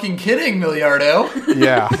 No fucking kidding, Miliardo.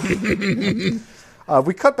 Yeah.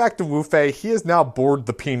 We cut back to Wu Fei. He is now aboard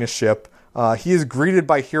the penis ship. He is greeted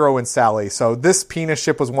by Hero and Sally. So this penis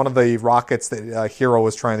ship was one of the rockets that Hero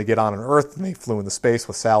was trying to get on Earth, and they flew into space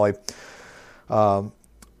with Sally.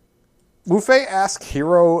 Wu Fei asks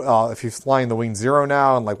Hero if he's flying the Wing Zero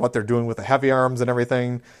now and like what they're doing with the heavy arms and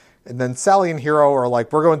everything. And then Sally and Hero are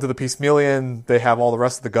like, we're going to the Peace Million. They have all the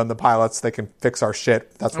rest of the Gundam pilots. They can fix our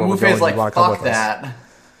shit. That's where Wu we're going. Fei's like, You want to come fuck with us? that.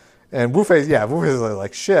 And Wu Fei's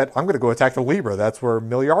like, shit, I'm going to go attack the Libra. That's where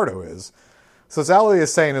Miliardo is. So Sally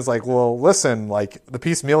is saying, is like, well, listen, like, the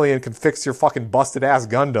Peace Million can fix your fucking busted-ass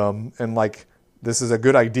Gundam, and, like, this is a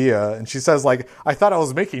good idea. And she says, like, I thought I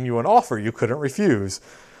was making you an offer you couldn't refuse.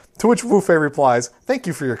 To which Wu Fei replies, thank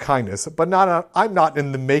you for your kindness, but I'm not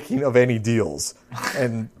in the making of any deals.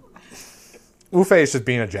 And Wu Fei is just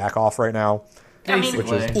being a jack-off right now. I mean,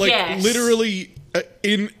 Basically. Like, yes. literally,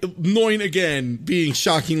 in Noin again being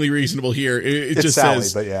shockingly reasonable here. It It's just Sally,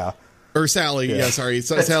 says, but yeah. or Sally, yeah, sorry.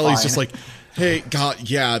 So That's Sally's fine. just like, hey, God,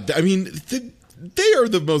 yeah. I mean, they are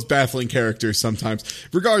the most baffling characters sometimes.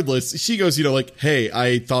 Regardless, she goes, like, hey,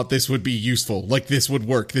 I thought this would be useful. Like, this would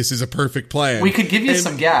work. This is a perfect plan. We could give you And-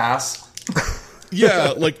 some gas.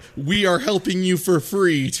 Yeah, like, we are helping you for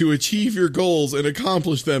free to achieve your goals and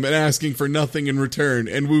accomplish them and asking for nothing in return.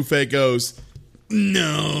 And Wu Fei goes,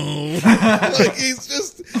 no. Like,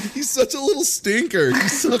 he's such a little stinker. He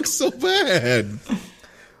sucks so bad.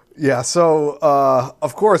 Yeah, so,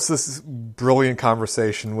 of course, this brilliant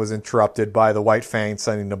conversation was interrupted by the White Fang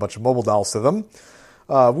sending a bunch of mobile dolls to them.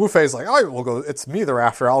 Wu Fei's like, I will go, it's me they're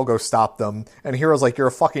after, I'll go stop them. And Hero's like, you're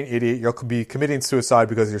a fucking idiot, you'll be committing suicide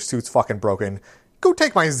because your suit's fucking broken. Go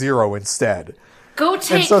take my Zero instead. Go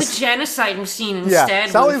take so- the genocide machine Yeah, instead,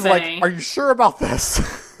 Sally's Wu like, Fei. are you sure about this?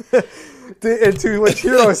 And to which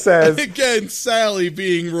Hero says, Again, Sally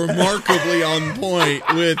being remarkably on point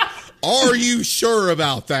with, are you sure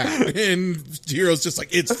about that? And Hero's just like,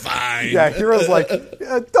 it's fine. yeah, Hero's like,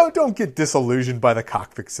 don't get disillusioned by the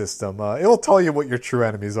cockpit system. It'll tell you what your true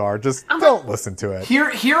enemies are. Just don't listen to it.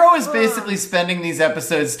 Hero is basically spending these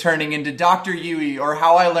episodes turning into Dr. Yui, or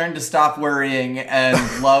How I Learned to Stop Worrying and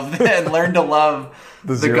learn to love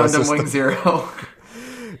the Zero Gundam system. Wing Zero.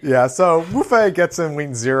 Yeah, so Wu Fei gets in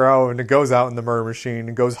Wing Zero and it goes out in the murder machine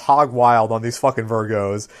and goes hog wild on these fucking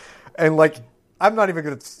Virgos. And, like, I'm not even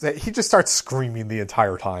going to say, he just starts screaming the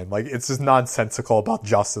entire time. Like, it's just nonsensical about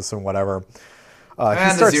justice and whatever.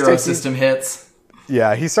 And the Zero system hits.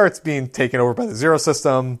 Yeah, he starts being taken over by the Zero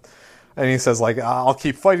system. And he says, like, I'll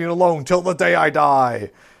keep fighting alone till the day I die.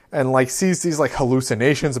 And, like, sees these, like,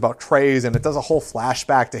 hallucinations about Treize, and it does a whole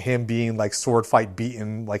flashback to him being, like, sword fight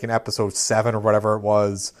beaten, like, in episode 7 or whatever it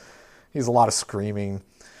was. He's a lot of screaming.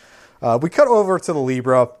 We cut over to the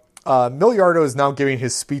Libra. Miliardo is now giving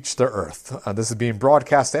his speech to Earth. This is being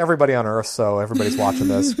broadcast to everybody on Earth, so everybody's watching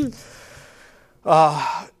this.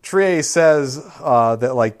 Treize says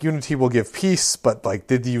that, like, unity will give peace, but, like,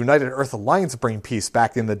 did the United Earth Alliance bring peace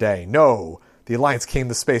back in the day? No. the Alliance came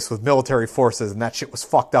to space with military forces, and that shit was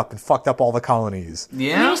fucked up and fucked up all the colonies. I mean,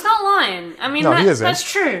 Yeah. he's not lying. I mean, No, he isn't. that's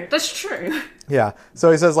true. That's true. Yeah.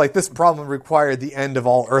 So he says, like, this problem required the end of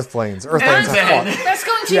all Earthlings. Earthlings are then- fucked. That's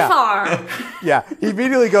going too Yeah. far. Yeah. He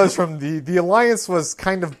immediately goes from the Alliance was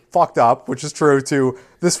kind of fucked up, which is true, to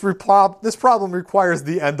this problem requires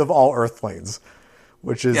the end of all Earthlings,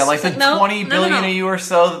 which is... Yeah, like the No, 20 no, billion no. of you or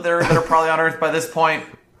so that are probably on Earth by this point.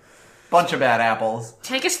 Bunch of bad apples.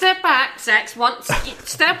 Take a step back, Zex.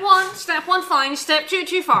 Step one, fine. Step two,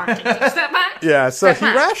 too far. Take a step back. Yeah, so step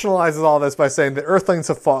he back. rationalizes all this by saying that Earthlings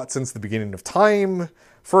have fought since the beginning of time,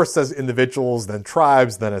 first as individuals, then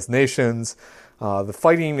tribes, then as nations. The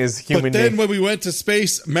fighting is human But then nature. when we went to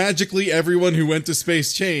space, magically everyone who went to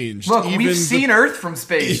space changed. Look, Even we've the- seen Earth from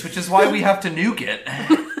space, which is why we have to nuke it.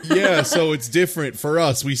 Yeah, so it's different for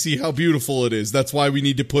us. We see how beautiful it is. That's why we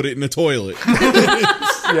need to put it in a toilet.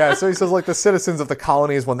 Yeah, so he says, like, the citizens of the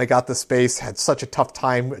colonies, when they got to space, had such a tough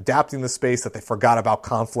time adapting to space that they forgot about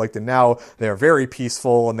conflict, and now they are very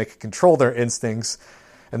peaceful, and they can control their instincts.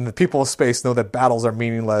 And the people of space know that battles are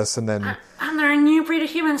meaningless, and then... And they're a new breed of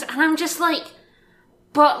humans, and I'm just like,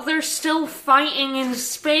 but they're still fighting in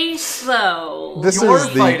space, though. This You're is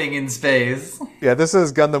the... fighting in space. Yeah, this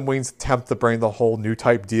is Gundam Wing's attempt to bring the whole new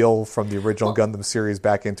type deal from the original Gundam series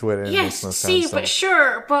back into it. And it Yes, makes no see, sense, but so-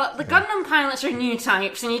 sure, but the Gundam pilots are new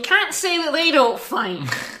types, and you can't say that they don't fight.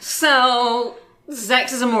 So,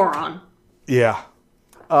 Zex is a moron. Yeah.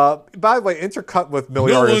 By the way, intercut with No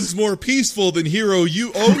Miliarda's... one's more peaceful than Hero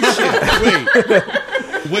You. Oh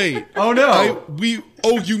shit! Wait. Oh no.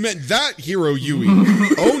 You meant that Hero Yui.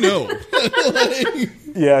 Oh no.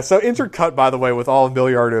 Yeah, so intercut, by the way, with all of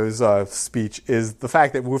Miliardo's speech is the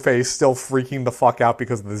fact that Wu Fei is still freaking the fuck out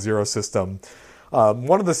because of the Zero system.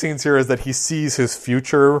 One of the scenes here is that he sees his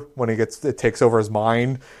future when it takes over his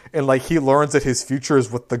mind, and like he learns that his future is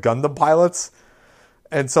with the Gundam pilots.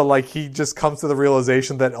 And so, like, he just comes to the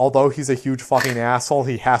realization that although he's a huge fucking asshole,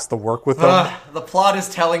 he has to work with them. The plot is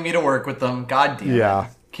telling me to work with them. God damn it. Yeah.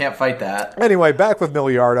 Can't fight that. Anyway, back with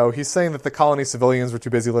Miliardo, he's saying that the colony civilians were too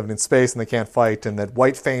busy living in space and they can't fight, and that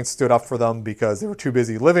White Fang stood up for them because they were too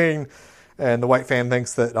busy living, and the White Fang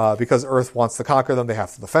thinks that because Earth wants to conquer them, they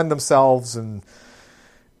have to defend themselves, and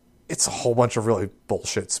it's a whole bunch of really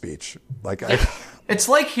bullshit speech. Like, It's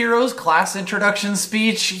like Hero's class introduction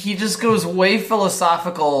speech. He just goes way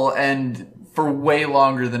philosophical and for way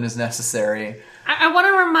longer than is necessary. I want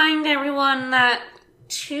to remind everyone that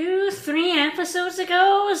 2-3 episodes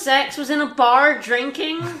ago, Zex was in a bar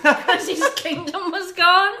drinking because his kingdom was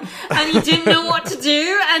gone, and he didn't know what to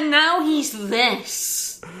do, and now he's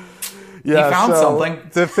this. yeah, He found so something.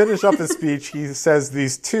 To finish up his speech, he says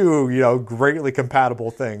these two, greatly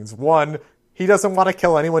compatible things. One, he doesn't want to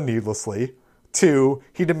kill anyone needlessly. Two,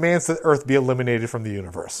 he demands that Earth be eliminated from the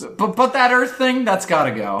universe. But that Earth thing, that's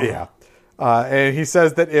gotta go. Yeah. And he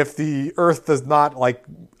says that if the Earth does not,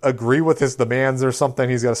 agree with his demands or something,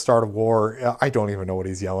 he's got to start a war. I don't even know what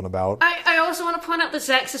he's yelling about. I also want to point out that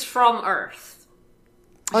Zex is from Earth.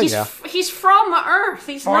 Oh, yeah. He's from Earth.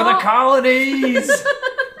 He's For not, the colonies!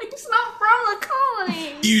 He's not from the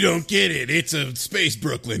colony. You don't get it. It's a space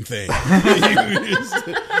Brooklyn thing.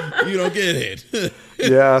 You don't get it.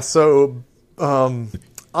 Yeah, so on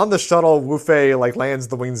the shuttle, Wu Fei lands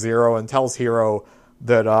the Wing Zero and tells Hero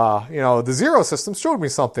that the Zero system showed me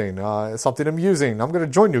something amusing. I'm going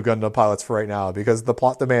to join New Gundam pilots for right now because the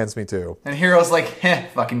plot demands me to. And Hero's like,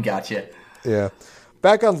 fucking gotcha. Yeah.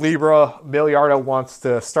 Back on Libra, Miliardo wants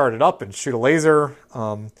to start it up and shoot a laser.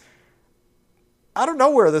 I don't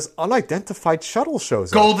know where this unidentified shuttle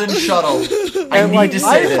shows up. Golden shuttle. I need to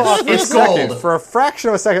say thought this. for a It's second, gold. for a fraction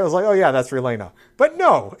of a second, I was like, oh yeah, that's Relena. But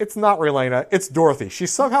no, it's not Relena. It's Dorothy. She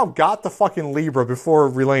somehow got the fucking Libra before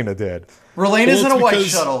Relena did. Relena's Well, in a it's white because-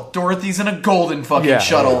 shuttle. Dorothy's in a golden fucking Yeah.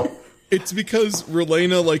 shuttle. It's because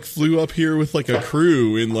Relena flew up here with a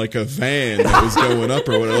crew in a van that was going up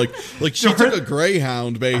or whatever. Like she took a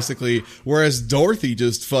Greyhound basically, whereas Dorothy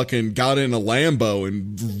just fucking got in a Lambo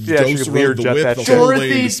and Yeah, she ghost could rode the Learjet whip that the shit. whole way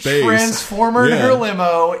Dorothy into space. transformered Yeah. her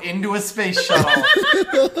limo into a space shuttle.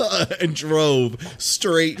 And drove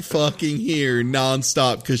straight fucking here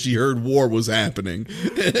nonstop because she heard war was happening.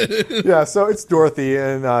 Yeah, so it's Dorothy,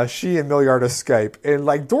 and she and Miliardo Skype.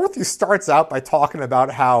 And Dorothy starts out by talking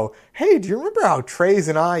about how, hey, do you remember how Trey's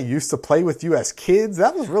and I used to play with you as kids?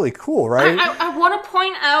 That was really cool, right? I want to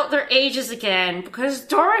point out their ages again, because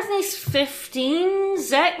Dorothy's 15,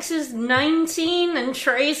 Zex is 19, and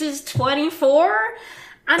Trace is 24.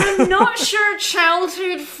 And I'm not sure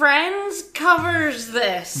Childhood Friends covers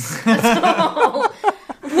this at all.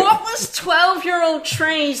 What was 12-year-old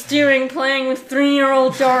Trace doing playing with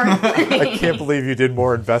 3-year-old Dorothy? I can't believe you did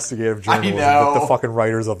more investigative journalism than the fucking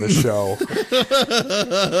writers of this show.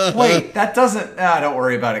 Wait, that doesn't... don't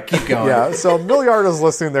worry about it. Keep going. Yeah, so Milliardo's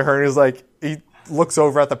listening to her, and he's like... He looks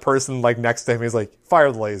over at the person like next to him. He's like,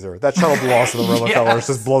 fire the laser. That shuttle belongs to the Rockefellers.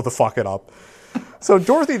 Just blow the fucking up. So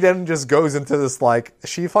Dorothy then just goes into this, like...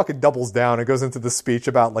 She fucking doubles down and goes into the speech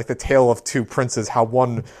about, like, the tale of two princes. How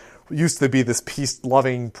one used to be this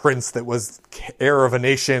peace-loving prince that was heir of a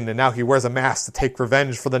nation, and now he wears a mask to take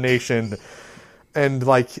revenge for the nation. And,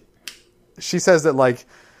 like... She says that, like...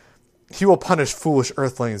 He will punish foolish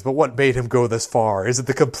earthlings, but what made him go this far? Is it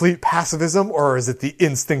the complete pacifism, or is it the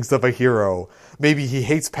instincts of a hero? Maybe he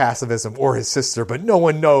hates pacifism or his sister, but no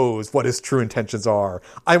one knows what his true intentions are.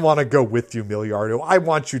 I want to go with you, Milliardo. I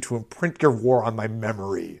want you to imprint your war on my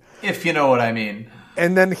memory. If you know what I mean.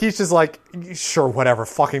 And then he's just like, sure, whatever,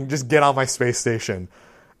 fucking just get on my space station.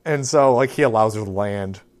 And so, like, he allows her to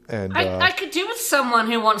land. And I could do with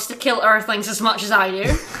someone who wants to kill earthlings as much as I do.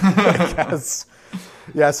 Yes.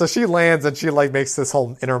 Yeah, so she lands and she, like, makes this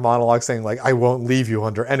whole inner monologue saying, like, I won't leave you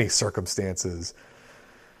under any circumstances.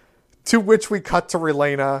 To which we cut to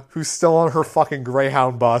Relena, who's still on her fucking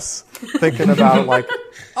Greyhound bus, thinking about, like,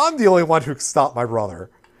 I'm the only one who can stop my brother.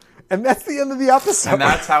 And that's the end of the episode. And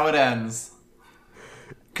that's how it ends.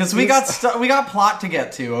 Because we got plot to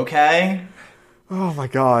get to, okay? Oh, my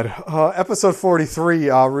God. Episode 43, we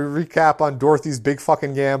recap on Dorothy's big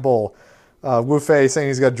fucking gamble. Wu Fei saying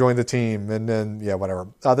he's got to join the team, and then, yeah, whatever.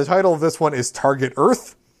 The title of this one is Target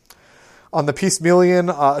Earth. On the Peace Million,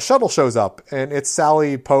 a shuttle shows up, and it's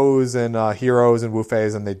Sally, Pose, and Heroes, and Wu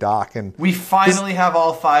Fei's, and they dock. And we finally have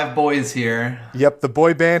all 5 boys here. Yep, the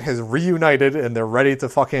boy band has reunited, and they're ready to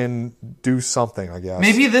fucking do something, I guess.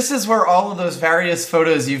 Maybe this is where all of those various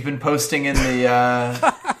photos you've been posting in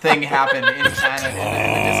the thing happened in canon, in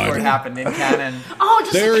the Discord happened in canon. Oh,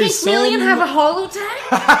 does the Peace Million have a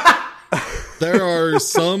holodeck? There are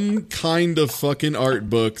some kind of fucking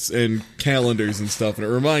art books and calendars and stuff, and it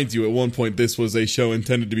reminds you at one point this was a show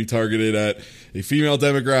intended to be targeted at a female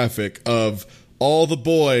demographic of all the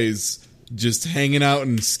boys just hanging out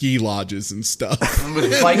in ski lodges and stuff.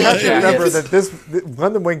 Like, you have to remember that this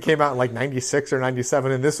Gundam Wing came out in like 96 or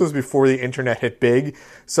 97, and this was before the internet hit big.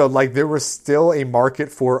 So, like, there was still a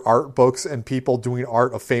market for art books and people doing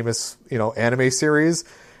art of famous, anime series.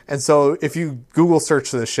 And so if you Google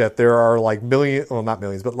search this shit, there are like not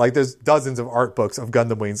millions, but like there's dozens of art books of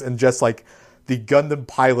Gundam Wings, and just like the Gundam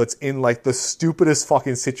pilots in like the stupidest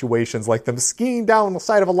fucking situations, like them skiing down the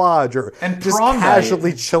side of a lodge or and just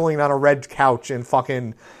casually chilling on a red couch in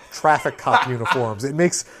fucking traffic cop uniforms. It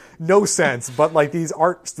makes no sense, but like these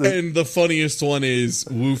arts... And the funniest one is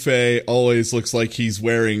Wu Fei always looks like he's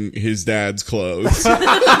wearing his dad's clothes.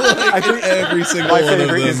 I think every single one of them. My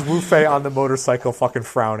favorite is Wu Fei on the motorcycle fucking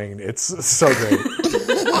frowning. It's so great.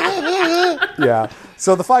 Yeah.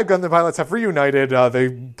 So the 5 Gundam pilots have reunited. They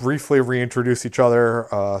briefly reintroduce each other.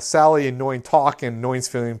 Sally and Noin talk, and Noin's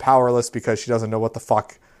feeling powerless because she doesn't know what the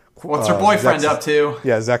fuck... What's her boyfriend up to?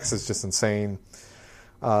 Yeah, Zex is just insane.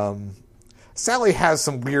 Sally has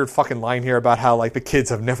some weird fucking line here about how, like, the kids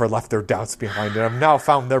have never left their doubts behind and have now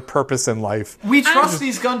found their purpose in life. We trust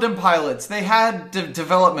these Gundam pilots. They had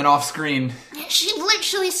development off screen. She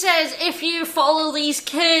literally says, if you follow these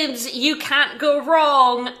kids, you can't go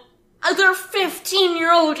wrong. They're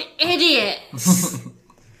 15-year-old idiots.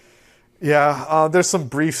 Yeah, there's some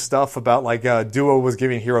brief stuff about, like, Duo was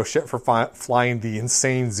giving Hero shit for flying the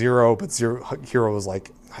insane Zero, but Hero was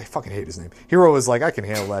like... I fucking hate his name. Hero is like, I can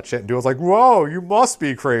handle that shit. And Duo's like, whoa, you must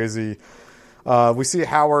be crazy. We see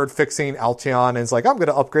Howard fixing Altion, and it's like, I'm going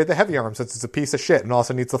to upgrade the heavy arm since it's a piece of shit and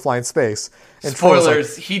also needs to fly in space. And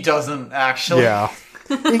spoilers, like, he doesn't actually. Yeah.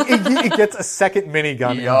 he gets a second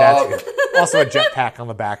minigun, and that's it. Also a jetpack on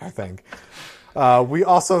the back, I think. We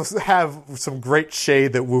also have some great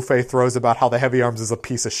shade that Wu Fei throws about how the heavy arms is a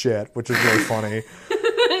piece of shit, which is really funny.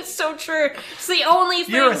 It's so true. It's the only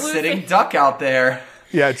thing. You're a sitting duck out there.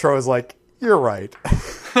 Yeah, Troy's like, you're right.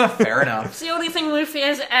 Fair enough. It's the only thing Wu Fei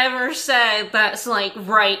has ever said that's, like,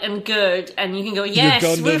 right and good, and you can go,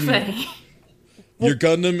 yes, Wu Fei. Your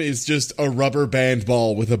Gundam is just a rubber band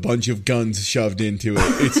ball with a bunch of guns shoved into it.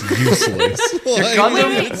 It's useless. Your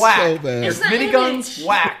Gundam, whack. Your miniguns,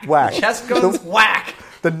 whack. Whack. Chest guns, whack.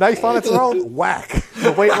 The knife on its own, whack.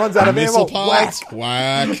 The weight runs out of missile ammo, pods,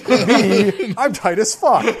 whack. Me, I'm tight as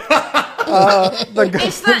fuck.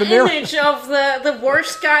 It's that image of the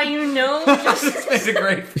worst guy you know. Just made a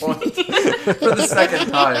great point for the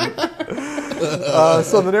second time.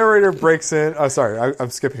 So the narrator breaks in. Oh, sorry, I'm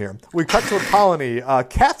skipping here. We cut to a colony.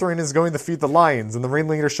 Catherine is going to feed the lions, and the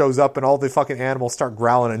ringleader shows up, and all the fucking animals start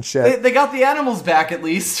growling and shit. They got the animals back at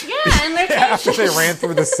least. Yeah, and they're After they ran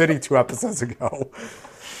through the city 2 episodes ago.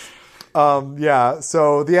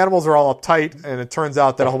 So the animals are all uptight, and it turns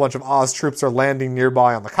out that a whole bunch of Oz troops are landing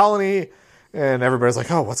nearby on the colony, and everybody's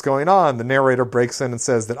like, oh, what's going on? The narrator breaks in and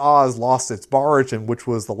says that Oz lost its barge, and which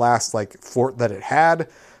was the last, fort that it had.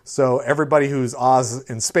 So everybody who's Oz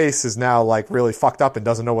in space is now, really fucked up and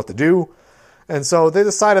doesn't know what to do. And so they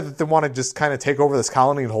decided that they want to just kind of take over this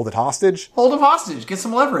colony and hold it hostage. Hold them hostage. Get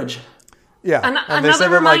some leverage. Yeah. And another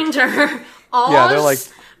reminder, Oz they're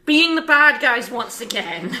being the bad guys once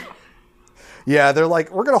again. Yeah, they're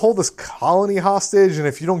like, we're going to hold this colony hostage, and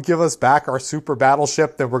if you don't give us back our super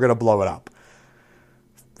battleship, then we're going to blow it up.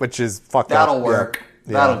 Which is fucked up. That'll work.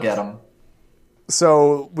 Yeah. That'll get them.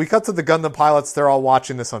 So we cut to the Gundam pilots. They're all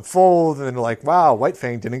watching this unfold, and they're like, wow, White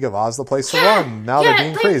Fang didn't give Oz the place to run. Now they're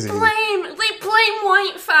being crazy. They blame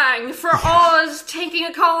White Fang for Oz taking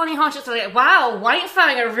a colony hostage. They're like, wow, White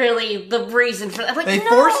Fang are really the reason for that. They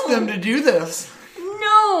forced them to do this.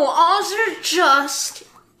 No, Oz are just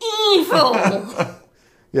evil.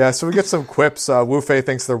 Yeah, so we get some quips. Wu Fei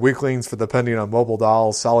thinks they're weaklings for depending on mobile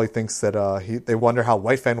dolls. Sally thinks that they wonder how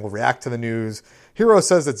White Fang will react to the news. Hero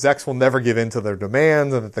says that Zex will never give in to their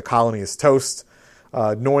demands and that the colony is toast.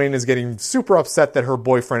 Nguyen is getting super upset that her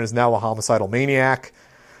boyfriend is now a homicidal maniac.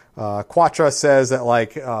 Quatra says that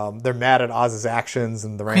they're mad at Oz's actions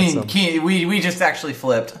and the ransom. We just actually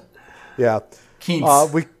flipped. Yeah.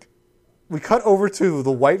 We cut over to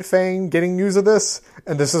the White Fang getting news of this,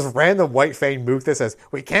 and this is random White Fang mook that says,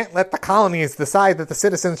 we can't let the colonies decide that the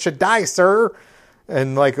citizens should die, sir.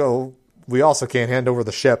 And we also can't hand over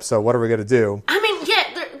the ship, so what are we going to do? I mean,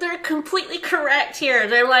 yeah, they're completely correct here.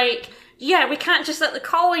 They're like, yeah, we can't just let the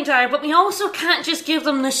colony die, but we also can't just give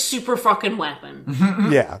them this super fucking weapon.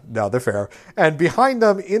 Yeah, no, they're fair. And behind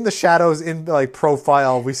them, in the shadows, in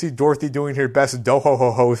profile, we see Dorothy doing her best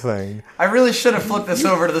do-ho-ho-ho thing. I really should have flipped this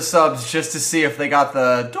over to the subs just to see if they got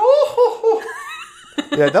the do-ho-ho.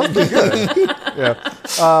 Yeah, that was pretty good. Yeah.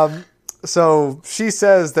 So she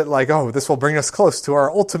says that, this will bring us close to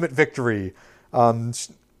our ultimate victory.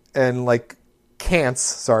 Kantz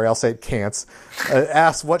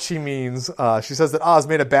asks what she means. She says that Oz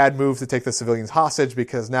made a bad move to take the civilians hostage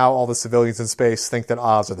because now all the civilians in space think that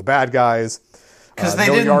Oz are the bad guys. Because they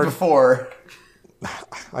didn't before.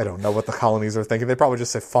 I don't know what the colonies are thinking. They probably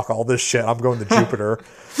just say, fuck all this shit. I'm going to Jupiter.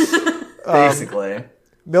 Basically.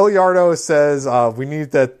 Miliardo says we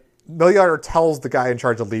need that. Miliardo tells the guy in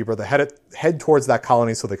charge of Libra to head towards that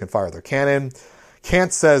colony so they can fire their cannon.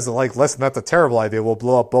 Kant says, listen, that's a terrible idea. We'll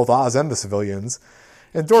blow up both Oz and the civilians.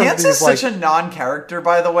 And Kant is such a non-character,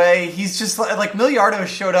 by the way. He's just Miliardo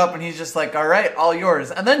showed up and he's just like, all right, all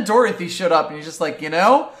yours. And then Dorothy showed up and he's just like,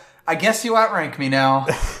 I guess you outrank me now.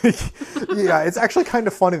 Yeah, it's actually kind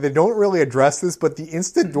of funny. They don't really address this, but the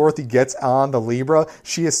instant Dorothy gets on the Libra,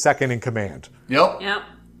 she is second in command. Yep.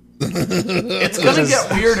 It's gonna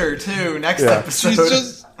get weirder too next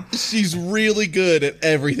episode. She's really good at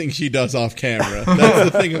everything she does off camera.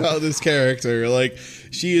 That's the thing about this character.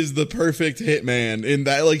 She is the perfect hitman in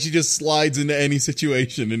that, she just slides into any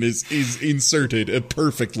situation and is inserted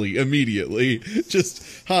perfectly, immediately. Just,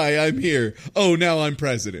 hi, I'm here. Oh, now I'm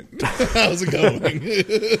president. How's it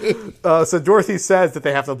going? So Dorothy says that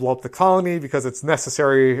they have to blow up the colony because it's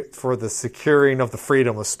necessary for the securing of the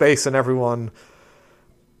freedom of space and everyone.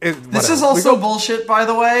 This is also bullshit, by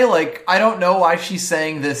the way. I don't know why she's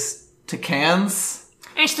saying this to cans.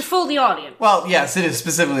 It's to fool the audience. Well, yes, it is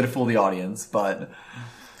specifically to fool the audience, but...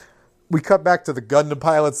 We cut back to the Gundam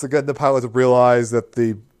pilots. The Gundam pilots realize that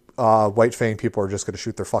the White Fang people are just going to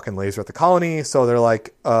shoot their fucking laser at the colony, so they're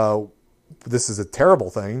like, this is a terrible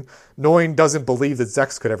thing. Nguyen doesn't believe that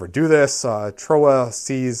Zex could ever do this. Troa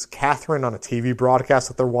sees Catherine on a TV broadcast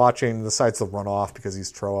that they're watching and decides to run off because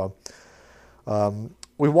he's Troa.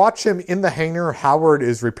 We watch him in the hangar. Howard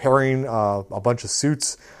is repairing a bunch of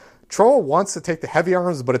suits. Troa wants to take the heavy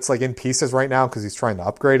arms, but it's in pieces right now because he's trying to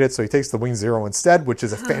upgrade it. So he takes the Wing Zero instead, which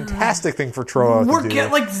is a fantastic thing for Troa to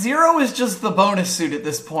do. Zero is just the bonus suit at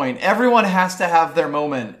this point. Everyone has to have their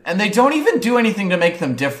moment, and they don't even do anything to make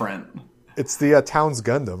them different. It's the Towns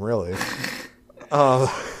Gundam, really.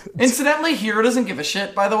 Incidentally, Hero doesn't give a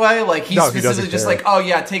shit, by the way. He's specifically just oh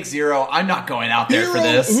yeah, take Zero. I'm not going out there Hero, for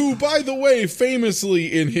this. Who, by the way,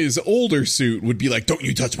 famously in his older suit would be like, don't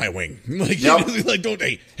you touch my wing. Don't,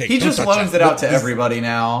 hey, he just loans it out to everybody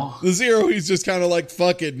now. The Zero, he's just kind of like,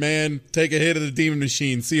 fuck it, man. Take a hit of the demon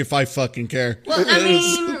machine. See if I fucking care. Well, I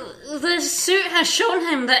mean, the suit has shown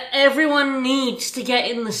him that everyone needs to get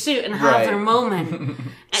in the suit and have Right. their moment.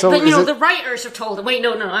 So but, is it- the writers have told him. Wait,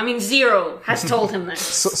 no, I mean, Zero has told him this.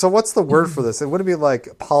 So what's the word for this? It wouldn't be like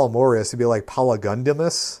Polymorphus, it'd be like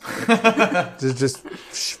Polygundamus. just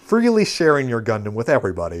freely sharing your Gundam with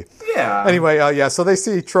everybody. Yeah. Anyway, so they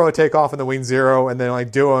see Troa take off in the Wing Zero, and then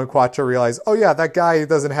like Duo and Quattro realize, oh yeah, that guy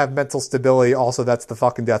doesn't have mental stability. Also, that's the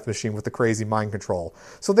fucking Death Machine with the crazy mind control.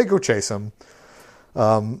 So they go chase him.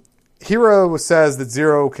 Hero says that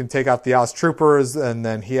Zero can take out the Oz troopers, and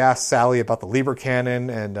then he asks Sally about the Libra cannon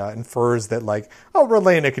and infers that, like, oh,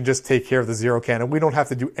 Relena can just take care of the Zero cannon. We don't have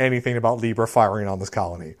to do anything about Libra firing on this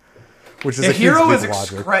colony. Which is a Hero huge is,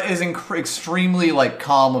 leap of logic. extremely like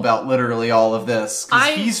calm about literally all of this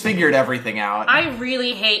because he's figured everything out. I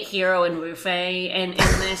really hate Hero and Rufei in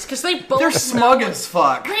this because they both They're smug know, as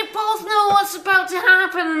fuck. They both know what's about to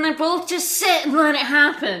happen, and they both just sit and let it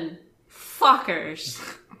happen. Fuckers.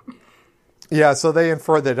 Yeah, so they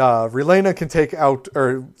infer that Relena can take out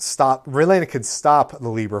or stop. Relena can stop the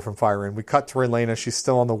Libra from firing. We cut to Relena; she's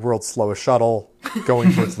still on the world's slowest shuttle,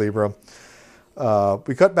 going towards Libra.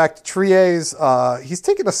 We cut back to Tries. He's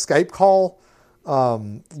taking a Skype call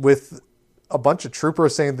with a bunch of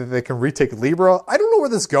troopers saying that they can retake Libra. I don't know where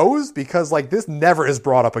this goes because like this never is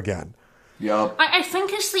brought up again. Yup. I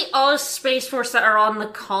think it's the Oz Space Force that are on the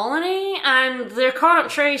colony, and they're calling up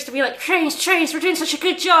Trace to be like, Trace, we're doing such a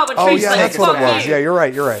good job. And Oh Trace yeah, is like, that's what it fuck was. you. Yeah, you're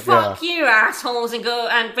right. Fuck you, assholes,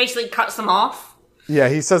 and basically cuts them off. Yeah,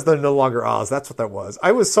 he says they're no longer Oz. That's what that was.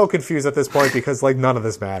 I was so confused at this point because like none of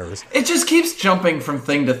this matters. It just keeps jumping from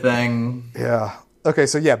thing to thing. Yeah. Okay,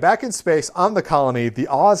 so yeah, back in space on the colony, the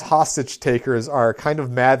Oz hostage takers are kind of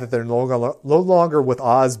mad that they're no longer with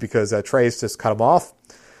Oz because Trace just cut them off.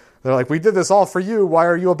 They're like, we did this all for you. Why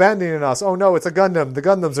are you abandoning us? Oh no, it's a Gundam. The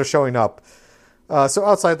Gundams are showing up. So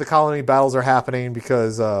outside the colony, battles are happening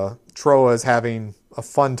because Troa is having a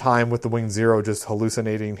fun time with the Wing Zero, just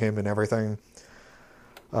hallucinating him and everything.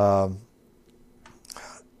 None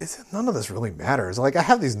of this really matters. Like, I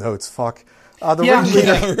have these notes. Fuck. The Yeah. ringleader.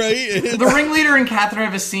 Yeah, right? The ringleader and Catherine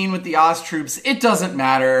have a scene with the Oz troops. It doesn't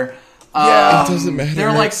matter. Yeah. It doesn't matter.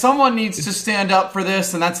 They're like, someone needs to stand up for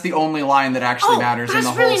this, and that's the only line that actually matters in the that's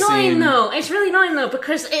whole really annoying scene. though. It's really annoying though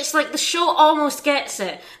because it's like the show almost gets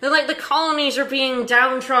it. They're like the colonies are being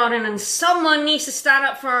downtrodden and someone needs to stand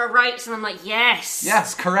up for our rights, and I'm like, yes,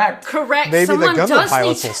 Correct. correct. Maybe someone the Gundam does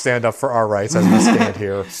pilots need will stand up for our rights as we stand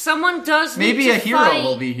here. Someone does Maybe need a to hero fight.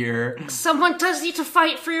 will be here. Someone does need to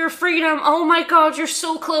fight for your freedom. Oh my god, you're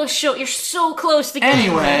so close, Show. You're so close to getting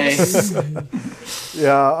Anyway, this.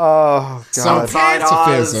 Yeah, oh, God. outside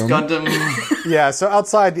Oz, Pacifism. Gundam. Yeah, so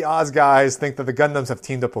outside, the Oz guys think that the Gundams have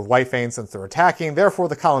teamed up with White Fang since they're attacking. Therefore,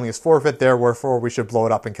 the colony is forfeit. Therefore, we should blow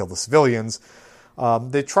it up and kill the civilians.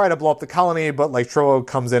 They try to blow up the colony, but like Troa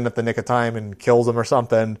comes in at the nick of time and kills them or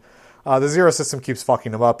something. The Zero system keeps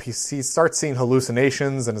fucking him up. He starts seeing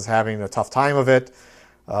hallucinations and is having a tough time of it.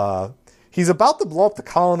 He's about to blow up the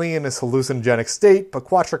colony in his hallucinogenic state, but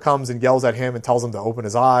Quattro comes and yells at him and tells him to open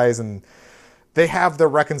his eyes, and they have their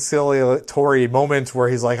reconciliatory moment where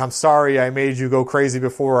he's like, I'm sorry I made you go crazy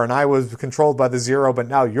before and I was controlled by the Zero, but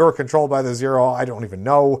now you're controlled by the Zero. I don't even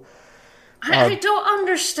know. I don't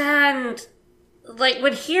understand. Like,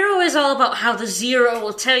 when Hero is all about how the Zero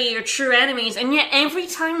will tell you your true enemies, and yet every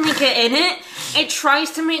time they get in it, it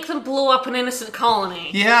tries to make them blow up an innocent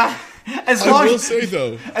colony. Yeah. As I long will as, say,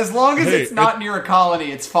 though, as long as Hey, it's not near a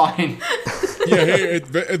colony, it's fine. yeah, hey,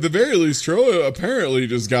 at the very least, Troa apparently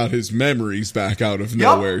just got his memories back out of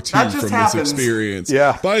nowhere, too, that just from happens. this experience.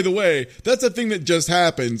 Yeah. By the way, that's a thing that just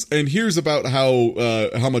happens, and here's about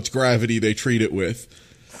how much gravity they treat it with.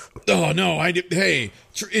 Oh, no, hey,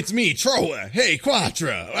 it's me, Troa. Hey,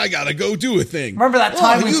 Quattro, I gotta go do a thing. Remember that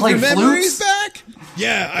time we you played have your memories flutes? back?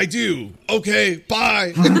 Yeah, I do. Okay,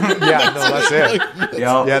 bye. Yeah, no, that's it.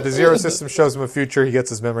 Yep. Yeah, the Zero system shows him a future. He gets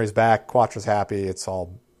his memories back. Quattro's happy. It's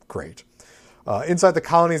all great. Inside the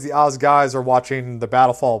colonies, the Oz guys are watching the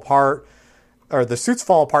battle fall apart, or the suits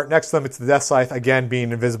fall apart next to them. It's the Death Scythe, again,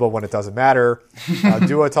 being invisible when it doesn't matter.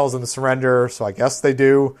 Duo tells them to surrender, so I guess they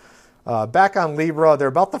do. Back on Libra, they're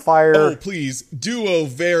about to fire. Oh, please. Duo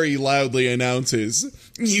very loudly announces,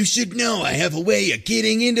 you should know I have a way of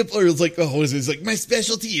getting into, or it's like, it's like, my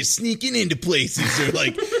specialty is sneaking into places, or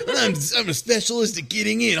like, I'm a specialist at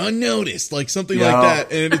getting in unnoticed, like something Yeah. like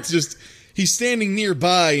that. And it's just, he's standing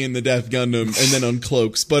nearby in the Death Gundam and then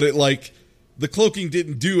uncloaks, but it like, the cloaking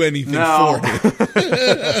didn't do anything No. for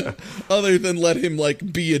him. Other than let him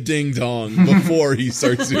like be a ding dong before he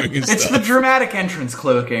starts doing his It's stuff. the dramatic entrance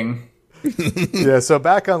cloaking. Yeah, so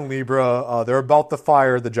back on Libra, they're about to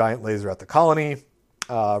fire the giant laser at the colony.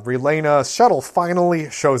 Relena's shuttle finally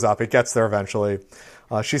shows up. It gets there eventually.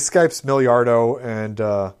 She Skypes Miliardo,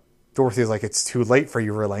 and Dorothy's like, it's too late for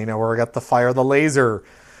you, Relena. We're got to fire the laser.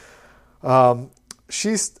 Relena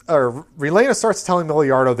starts telling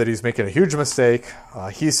Miliardo that he's making a huge mistake.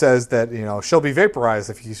 He says that, she'll be vaporized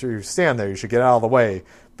if you stand there. You should get out of the way.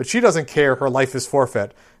 But she doesn't care. Her life is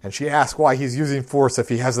forfeit. And she asks why he's using force if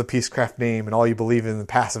he has the Peacecraft name and all you believe in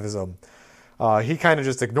pacifism. He kind of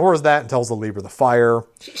just ignores that and tells the Libra to fire.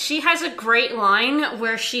 She has a great line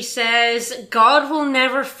where she says, God will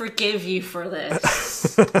never forgive you for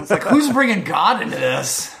this. It's like, who's bringing God into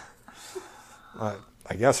this? I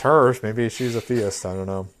guess her. Maybe she's a theist. I don't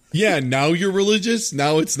know. Yeah, now you're religious.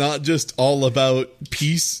 Now it's not just all about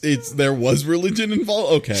peace. There was religion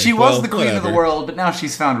involved. Okay, she was the queen of the world, but now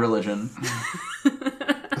she's found religion.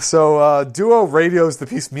 So Duo radios the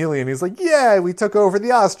Peace Mealy, and he's like, yeah, we took over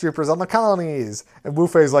the Oz Troopers on the colonies. And Wu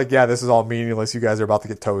Fei's like, yeah, this is all meaningless. You guys are about to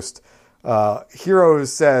get toast. Hero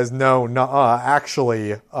says, no,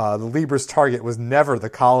 actually, the Libra's target was never the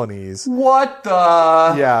colonies. What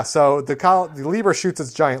the? Yeah, so the Libra shoots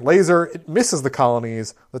its giant laser. It misses the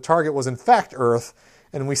colonies. The target was, in fact, Earth.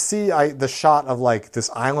 And we see the shot of, like, this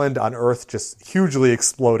island on Earth just hugely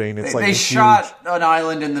exploding. It's they shot an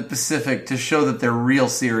island in the Pacific to show that they're real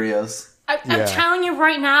serious. I'm telling you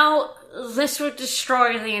right now, this would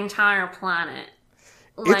destroy the entire planet.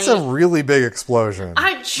 It's a really big explosion.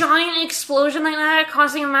 A giant explosion like that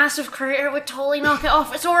causing a massive crater would totally knock it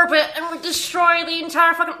off its orbit and would destroy the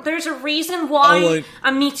entire fucking... There's a reason why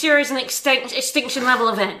a meteor is an extinction level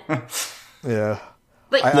event. Yeah.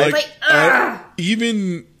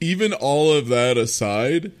 Even all of that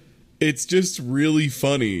aside, it's just really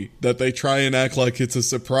funny that they try and act like it's a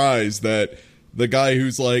surprise that the guy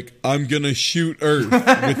who's like, I'm gonna shoot Earth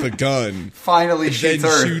with a gun, finally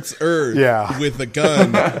shoots Earth with a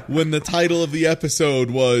gun, when the title of the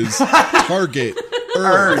episode was Target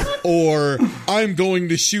Earth, or I'm going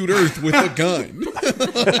to shoot Earth with a gun.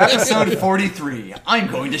 Episode 43, I'm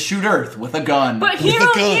going to shoot Earth with a gun. But Hero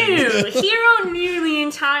knew the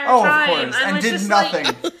entire time. Of course, and did nothing.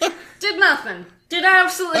 Did nothing. Did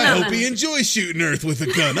absolutely nothing. I hope he enjoys shooting Earth with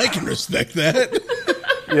a gun. I can respect that.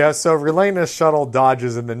 Yeah, so Relena's shuttle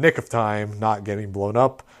dodges in the nick of time, not getting blown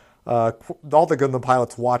up. All the Gundam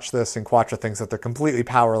pilots watch this, and Quattro thinks that they're completely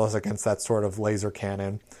powerless against that sort of laser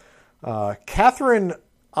cannon. Catherine,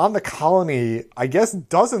 on the colony, I guess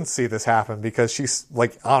doesn't see this happen because she's,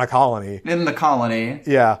 like, on a colony. In the colony.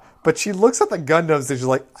 Yeah, but she looks at the Gundams and she's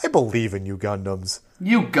like, I believe in you, Gundams.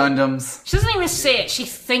 You Gundams. She doesn't even say it, she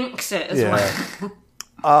thinks it as well.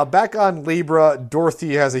 Back on Libra,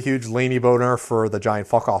 Dorothy has a huge laney boner for the giant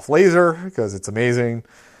fuck-off laser, because it's amazing.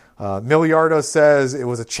 Miliardo says it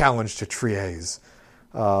was a challenge to Tries.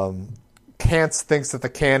 Kantz thinks that the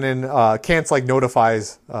cannon... Kantz,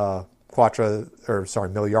 notifies Miliardo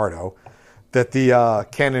that the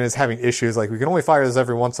cannon is having issues. Like, we can only fire this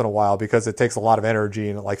every once in a while because it takes a lot of energy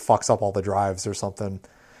and it, fucks up all the drives or something.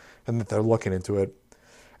 And that they're looking into it.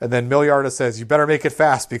 And then Miliardo says, you better make it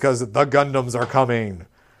fast because the Gundams are coming.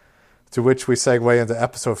 To which we segue into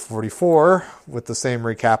episode 44 with the same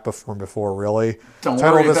recap from before, really. Don't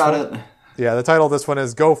worry about it. Yeah, the title of this one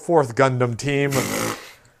is Go Forth, Gundam Team.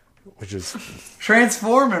 Which is...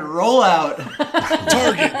 Transform and roll out.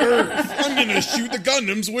 Target Earth. I'm going to shoot the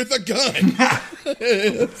Gundams with a gun.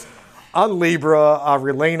 On Libra,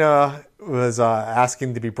 Relena was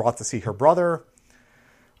asking to be brought to see her brother.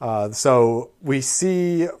 So we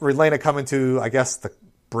see Relena come into, I guess, the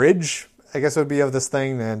bridge, I guess it would be, of this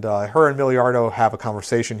thing, and her and Miliardo have a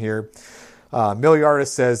conversation here. Miliardo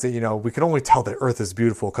says that, we can only tell that Earth is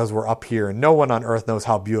beautiful because we're up here, and no one on Earth knows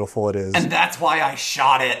how beautiful it is. And that's why I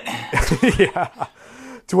shot it. Yeah.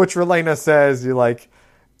 To which Relena says,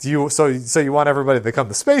 so you want everybody to come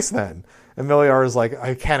to space then? And Miliardo's like,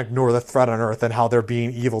 I can't ignore the threat on Earth and how they're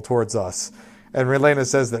being evil towards us. And Relena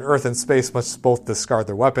says that Earth and space must both discard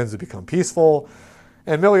their weapons to become peaceful.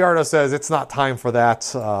 And Miliardo says it's not time for that.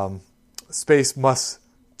 Space must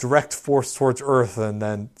direct force towards Earth, and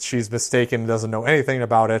then she's mistaken and doesn't know anything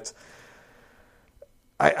about it.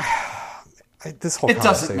 This whole it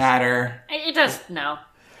doesn't matter. It does no.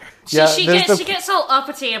 She gets all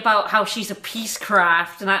uppity about how she's a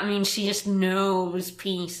peacecraft, and that means she just knows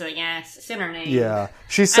peace, I guess. It's in her name. Yeah.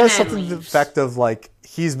 She says something to the effect of,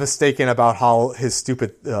 he's mistaken about how his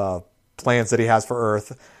stupid plans that he has for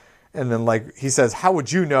Earth. And then, he says, how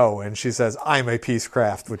would you know? And she says, I'm a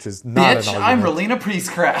peacecraft, which is not an argument. I'm Relena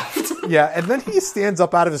Peacecraft. Yeah, and then he stands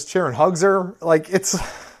up out of his chair and hugs her. It's...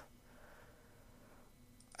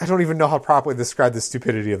 I don't even know how to properly describe the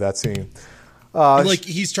stupidity of that scene. Like,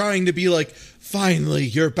 he's trying to be like, finally,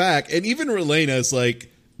 you're back. And even Relena's like,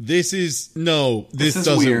 this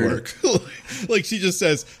doesn't weird. work. Like, she just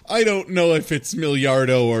says, I don't know if it's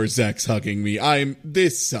Miliardo or Zex hugging me.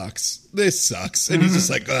 This sucks. And he's just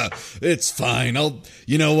like, it's fine.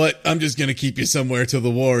 You know what? I'm just going to keep you somewhere till the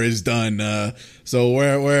war is done. So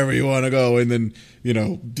wherever you want to go. And then, you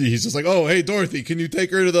know, he's just like, oh, hey, Dorothy, can you take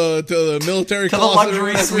her to the military To the closet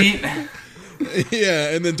luxury suite.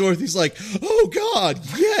 Yeah, and then Dorothy's like, oh God,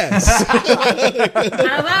 yes. At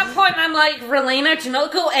that point, I'm like, Relena, do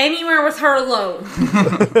not go anywhere with her alone.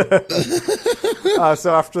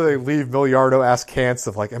 So after they leave, Miliardo asks Kance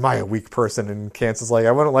if, like, am I a weak person? And Kance is like,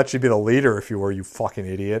 I wouldn't let you be the leader if you were, you fucking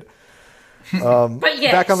idiot. But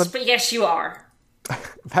yes, you are.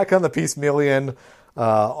 Back on the Peace Million,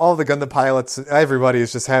 all the Gundam pilots, everybody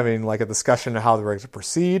is just having, like, a discussion of how they're going to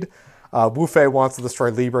proceed. Wu Fei wants to destroy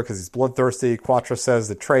Libra because he's bloodthirsty. Quattro says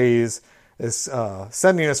that Treize is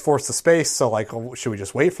sending his force to space, so, like, should we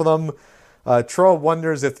just wait for them? Tro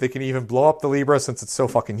wonders if they can even blow up the Libra since it's so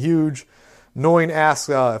fucking huge. Noin asks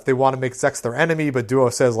if they want to make Zex their enemy, but Duo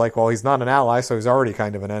says, like, well, he's not an ally, so he's already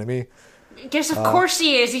kind of an enemy. Yes, of course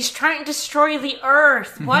he is. He's trying to destroy the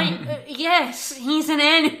Earth. Why? Yes, he's an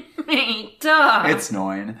enemy. Duh. It's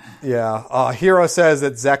Noin. Yeah. Hero says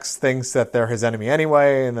that Zex thinks that they're his enemy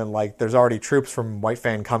anyway, and then, like, there's already troops from White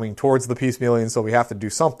Fang coming towards the Peace Million, so we have to do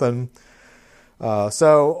something.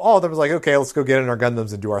 So all of them was like, okay, let's go get in our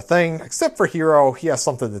Gundams and do our thing. Except for Hero, he has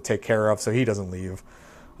something to take care of, so he doesn't leave.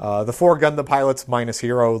 The 4 Gundam pilots minus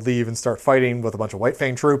Hero leave and start fighting with a bunch of White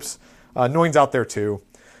Fang troops. Noin's out there too.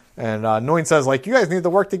 And Noin says, like, you guys need to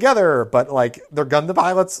work together, but, like, they're Gundam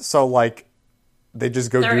pilots, so, like, they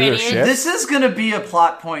just go do their shit. This is going to be a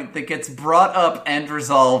plot point that gets brought up and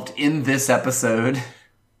resolved in this episode.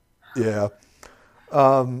 Yeah.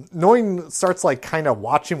 Noin starts, like, kind of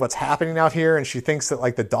watching what's happening out here, and she thinks that,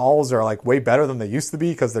 like, the dolls are, like, way better than they used to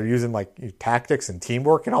be because they're using, like, tactics and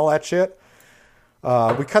teamwork and all that shit.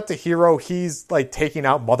 We cut to Hero. He's, like, taking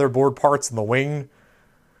out motherboard parts in the wing.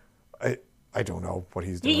 I don't know what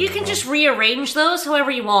he's doing. You can just rearrange those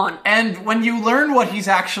however you want. And when you learn what he's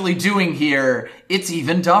actually doing here, it's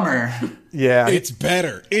even dumber. Yeah. It's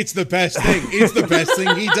better. It's the best thing. It's the best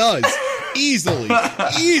thing he does. Easily.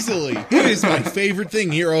 It is my favorite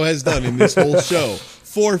thing Hero has done in this whole show.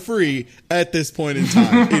 For free at this point in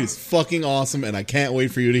time. It is fucking awesome, and I can't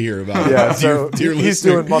wait for you to hear about it. Yeah, so dear he's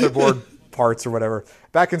listener. doing motherboard parts or whatever.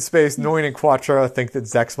 Back in space, Noin and Quattro think that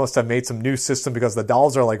Zex must have made some new system because the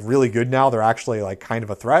dolls are, like, really good now. They're actually, like, kind of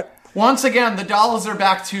a threat. Once again, the dolls are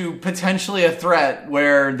back to potentially a threat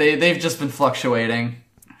where they've just been fluctuating.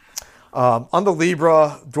 On the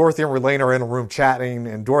Libra, Dorothy and Relena are in a room chatting,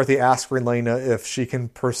 and Dorothy asks Relena if she can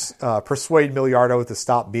persuade Miliardo to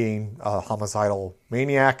stop being a homicidal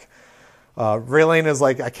maniac. Relena is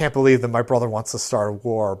like, I can't believe that my brother wants to start a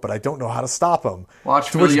war, but I don't know how to stop him.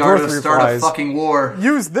 Watch To which Miliardo Dorothy start replies, a fucking war.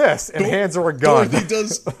 Use this, and hands her a gun. Dorothy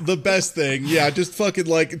does the best thing. Yeah, just fucking,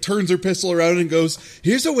 like, turns her pistol around and goes,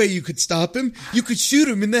 here's a way you could stop him. You could shoot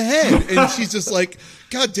him in the head. And she's just like,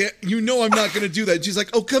 God damn, you know I'm not going to do that. She's like,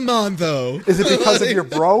 oh, come on, though. Is it because of your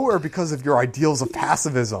bro or because of your ideals of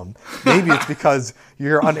pacifism? Maybe it's because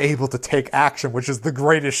you're unable to take action, which is the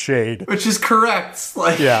greatest shade. Which is correct.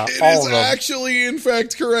 Like, Yeah, It all is of them. actually, in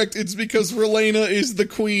fact, correct. It's because Relena is the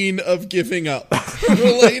queen of giving up.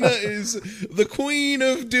 Relena is the queen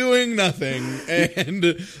of doing nothing.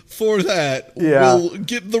 And for that, Yeah. we'll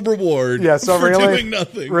get the reward Yeah, so for doing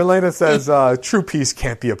nothing. Relena says, true peace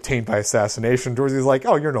can't be obtained by assassination. Dorothy's like,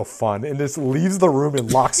 oh, you're no fun, and just leaves the room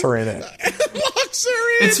and locks her in it. Locks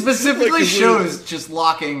her in. it specifically Like a shows just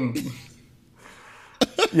locking.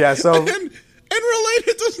 Yeah, so And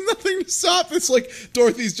Relena does nothing to stop. It's like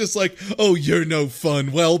Dorothy's just like, "Oh, you're no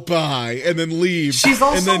fun. Well, bye," and then leaves. She's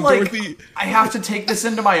also and then like, Dorothy, I have to take this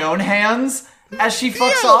into my own hands as she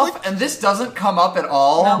fucks Yeah, off, like- and this doesn't come up at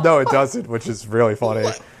all. no, it doesn't, which is really funny.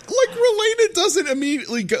 like Relena doesn't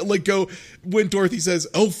immediately go when Dorothy says,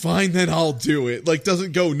 "Oh, fine, then I'll do it." Like,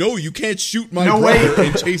 doesn't go, "No, you can't shoot my No brother," way.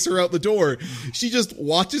 and chase her out the door. She just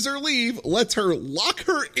watches her leave, lets her lock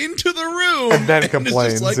her into the room, And then is just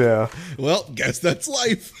complains, like, yeah. Well, guess that's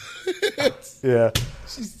life. Yeah.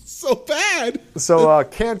 She's so bad. So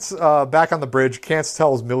Kance, back on the bridge, Kance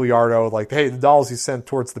tells Miliardo, like, hey, the dolls he sent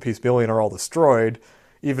towards the Peace Million are all destroyed,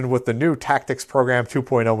 even with the new tactics program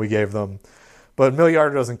 2.0 we gave them. But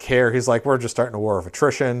Miliardo doesn't care. He's like, we're just starting a war of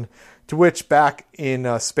attrition. To which, back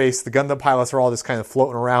in space, the Gundam pilots are all just kind of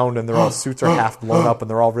floating around, and their all suits are half blown up, and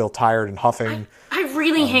they're all real tired and huffing. I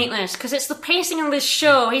really hate this because it's the pacing of this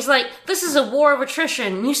show. He's like, this is a war of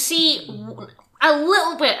attrition. You see a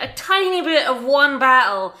little bit, a tiny bit of one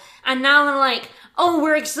battle, and now they're like, oh,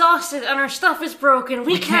 we're exhausted and our stuff is broken.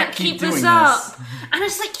 We can't keep this up. And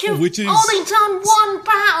it's like, you've only done one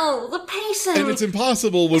battle. The pacing. And it's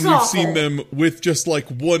impossible when we've seen them with just like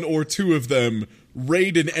one or two of them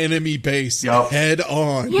raid an enemy base head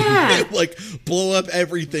on. Yeah. Like, blow up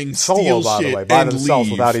everything, Solo, steal by shit, the way, by and themselves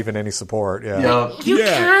leave. without even any support. Yep. You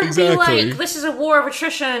can't exactly. be like, this is a war of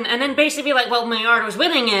attrition, and then basically be like, well, Milliardo's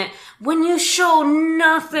winning it, when you show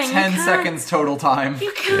nothing. 10 seconds total time.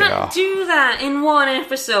 You can't do that in one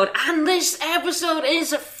episode, and this episode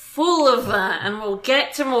is full of that, and we'll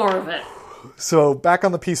get to more of it. So back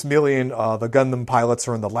on the Peace Million, the Gundam pilots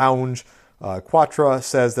are in the lounge. Quattro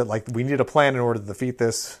says that like we need a plan in order to defeat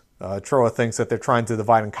this. Troa thinks that they're trying to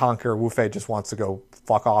divide and conquer. Wu Fei just wants to go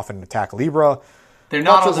fuck off and attack Libra. They're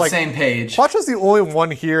not Quattro's on the same page. Quattro's the only one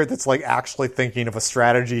here that's like actually thinking of a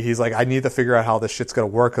strategy. He's like, I need to figure out how this shit's going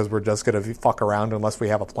to work because we're just going to fuck around unless we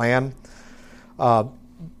have a plan.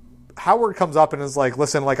 Howard comes up and is like,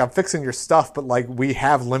 listen, like I'm fixing your stuff, but like we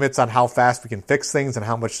have limits on how fast we can fix things and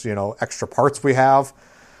how much, extra parts we have.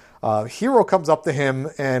 Hero comes up to him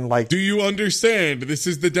and like, do you understand? This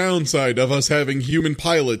is the downside of us having human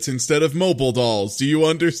pilots instead of mobile dolls. Do you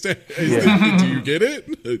understand? Do you get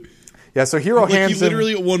it? Yeah, so Hero hands he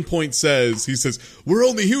literally at one point says, we're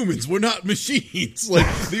only humans, we're not machines. Like,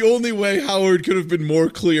 the only way Howard could have been more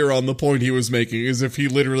clear on the point he was making is if he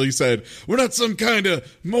literally said, we're not some kind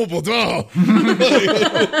of mobile doll.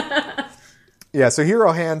 Yeah, so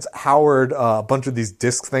Hero hands Howard a bunch of these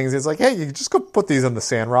disc things. He's like, hey, you just go put these in the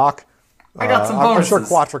Sandrock. I got some bonuses. I'm sure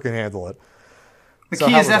Quattro can handle it. The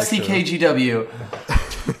key is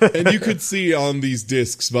FCKGW. And you could see on these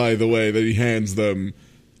discs, by the way, that he hands them,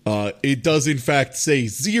 it does in fact say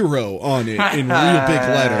 0 on it in real big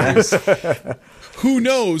letters. Who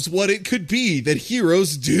knows what it could be that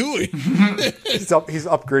Hero's doing? He's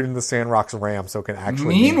upgrading the Sandrock's RAM so it can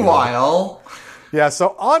actually... Meanwhile... Yeah,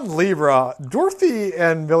 so on Libra, Dorothy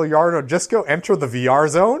and Milliardo just go enter the VR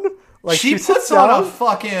zone. Like she puts on a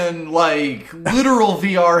fucking, like, literal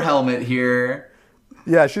VR helmet here.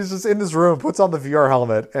 Yeah, she's just in this room, puts on the VR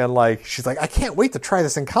helmet, and, like, she's like, I can't wait to try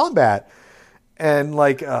this in combat. And,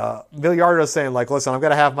 like, Milliardo's saying, like, listen, I'm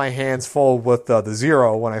going to have my hands full with the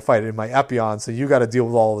Zero when I fight in my Epion, so you got to deal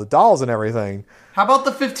with all the dolls and everything. How about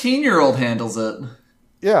the 15-year-old handles it?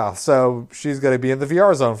 Yeah, so she's going to be in the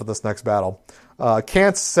VR zone for this next battle.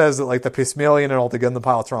 Kant says that like the Peace Million and all the Gundam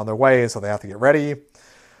pilots are on their way, so they have to get ready.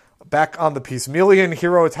 Back on the Peace Million,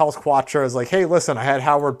 Hero tells Quattro, is like, hey, listen, I had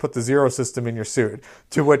Howard put the Zero system in your suit.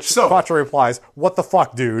 To which Quattro replies, what the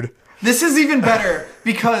fuck, dude? This is even better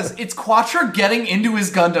because it's Quattro getting into his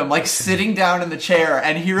Gundam, like sitting down in the chair,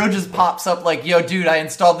 and Hero just pops up like, yo, dude, I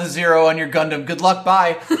installed the Zero on your Gundam. Good luck,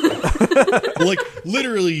 bye. Like,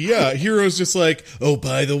 literally, yeah. Hero's just like, oh,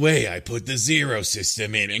 by the way, I put the Zero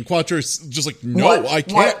system in. And Quattro's just like, no, What? I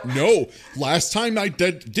can't. What? No. Last time I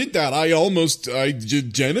did that, I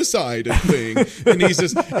did genocide a thing.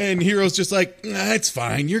 And Hero's just like, nah, it's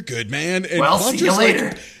fine. You're good, man. And Well, see you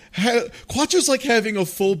later. Quattro's like having a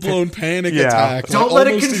full-blown panic attack. Don't like, let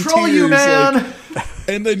it almost in control you, tears, man. like-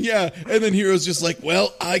 and then Hero's just like,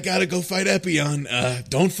 well, I gotta go fight Epion.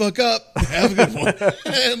 Don't fuck up. Have a good one.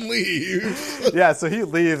 And leave. Yeah, so he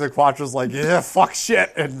leaves, and Quattro's like, yeah, fuck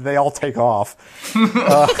shit, and they all take off.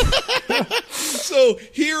 So,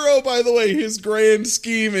 Hero, by the way, his grand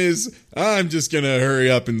scheme is, I'm just gonna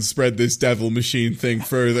hurry up and spread this devil machine thing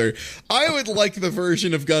further. I would like the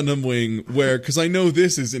version of Gundam Wing where, because I know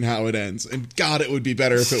this isn't how it ends, and God, it would be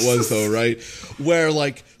better if it was, though, right? Where,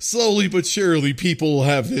 like, slowly but surely people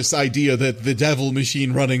have this idea that the devil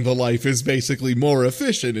machine running the life is basically more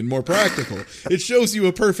efficient and more practical. It shows you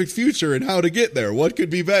a perfect future and how to get there. What could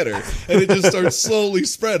be better? And it just starts slowly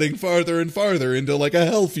spreading farther and farther into, like, a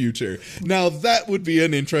hell future. Now, that would be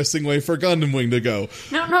an interesting way for Gundam Wing to go.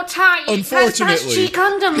 No, Ty. Unfortunately. That's G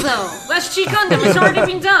Gundam, though. That's G Gundam. It's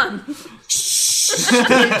already been done.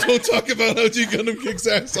 Don't talk about how G Gundam kicks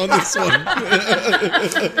ass on this one.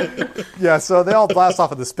 Yeah, so they all blast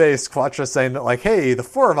off into space. Quattro's saying that, like, hey, the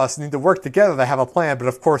four of us need to work together to have a plan, but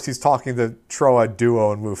of course he's talking to Troa,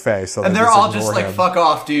 Duo, and Wu Fei. So And they're all just like, fuck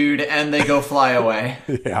off, dude, and they go fly away.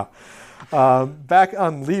 Yeah. Back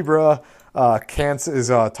on Libra, Kant is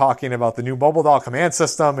talking about the new Mobile Doll command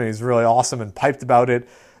system, and he's really awesome and piped about it.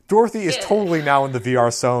 Dorothy is totally now in the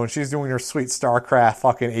VR zone. She's doing her sweet StarCraft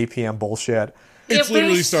fucking APM bullshit. It's Yeah,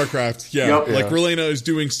 literally based- StarCraft. Yeah. Yep. Like Yeah. Relena is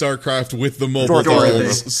doing StarCraft with the mobile Dorothy.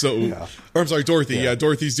 dolls. So, or I'm sorry, Dorothy. Yeah.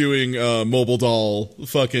 Dorothy's doing mobile doll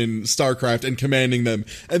fucking StarCraft and commanding them.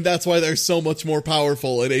 And that's why they're so much more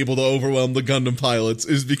powerful and able to overwhelm the Gundam pilots,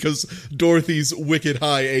 is because Dorothy's wicked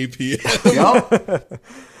high APM. Yup.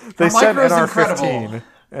 They said micro's NR15. incredible.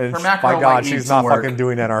 And Her macro by might God, need she's some not work. fucking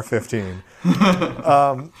doing NR15.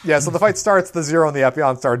 Yeah, so the fight starts. The Zero and the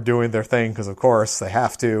Epion start doing their thing because, of course, they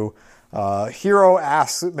have to. Hero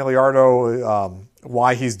asks Milliardo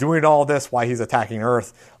why he's doing all this, why he's attacking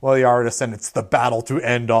Earth. Milliardo said it's the battle to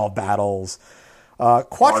end all battles.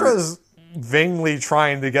 Quattro's vainly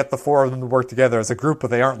trying to get the four of them to work together as a group, but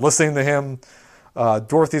they aren't listening to him.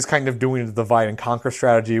 Dorothy's kind of doing the divide and conquer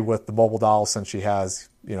strategy with the mobile doll since she has,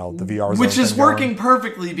 the VR zone Which is thing going. working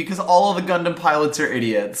perfectly because all of the Gundam pilots are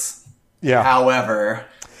idiots. Yeah. However,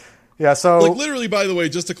 Yeah, so... Like, literally, by the way,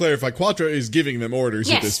 just to clarify, Quattro is giving them orders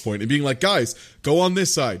at Yes. this point and being like, guys, go on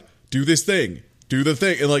this side, do this thing, do the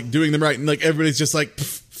thing, and, like, doing them right. And, like, everybody's just like,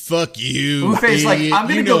 fuck you. Blueface like, idiot. I'm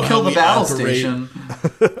gonna You know go kill how the we battle operate." station.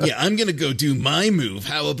 Yeah, I'm gonna go do my move.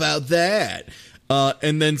 How about that?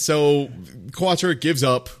 And then so Quattro gives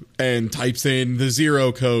up and types in the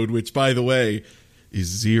Zero code, which, by the way, is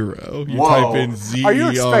 0. You Whoa. type in ZERO. Are you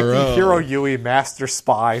expecting Hiro Yui, Master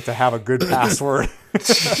Spy, to have a good password?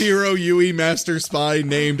 Hiro Yui, Master Spy,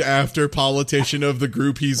 named after politician of the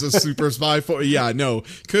group he's a super spy for? Yeah, no,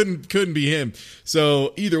 couldn't be him.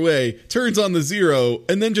 So either way, turns on the 0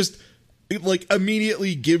 and then just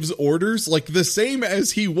immediately gives orders like the same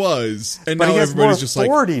as he was, and But now he has more everybody's just like,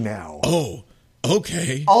 authority now. oh,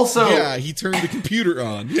 okay. Also- yeah, he turned the computer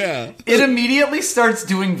on. Yeah, It immediately starts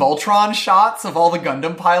doing Voltron shots of all the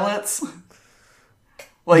Gundam pilots.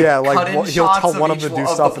 Yeah, like cut-in he'll shots tell one of each them to do of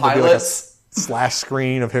stuff the and there'll be like a pilots. slash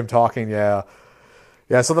screen of him talking. Yeah.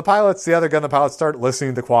 So the other Gundam pilots start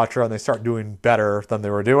listening to Quattro and they start doing better than they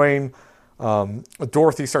were doing.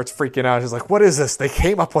 Dorothy starts freaking out. She's like, what is this? They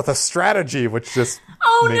came up with a strategy, which just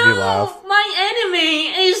Oh made me laugh. no! My enemy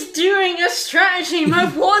is doing a strategy. My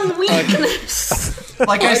one weakness.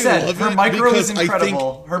 Like I said, love her it micro is because I think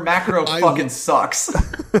incredible. Her macro fucking sucks.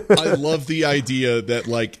 I love the idea that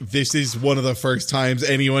like this is one of the first times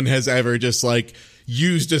anyone has ever just like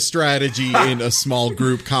used a strategy in a small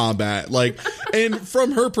group combat. Like, and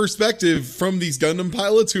from her perspective, from these Gundam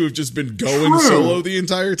pilots who have just been going True. solo the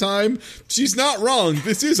entire time, she's not wrong.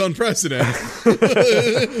 This is unprecedented.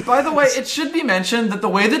 By the way, it should be mentioned that the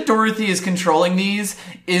way that Dorothy is controlling these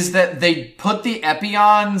is that they put the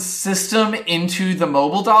Epion system into the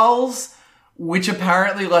mobile dolls, which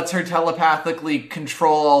apparently lets her telepathically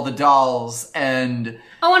control all the dolls, and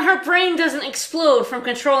Oh, and her brain doesn't explode from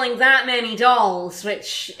controlling that many dolls,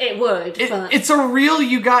 which it would. but it's a real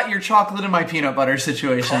you got your chocolate and my peanut butter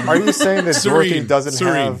situation. Are you saying that Dorothy Serene, doesn't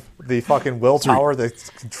serene. have the fucking willpower to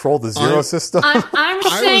control the Zero system? I'm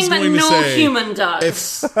saying that going to no say, human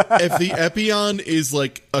does. If the Epion is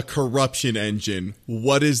like a corruption engine,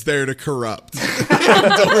 what is there to corrupt?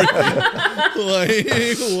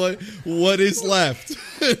 Dorothy. Like, what is left?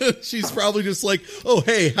 She's probably just like, oh,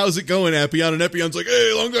 hey, how's it going, Epion? And Epion's like,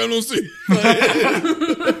 hey, long time no see.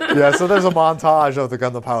 Yeah, so there's a montage of the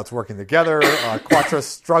Gundam pilots working together. Quattro's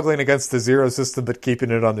struggling against the Zero system, but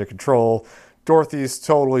keeping it under control. Dorothy's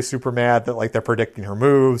totally super mad that like they're predicting her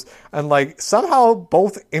moves, and like somehow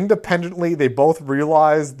both independently they both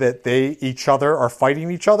realize that each other are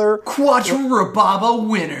fighting each other. Quattro Rababa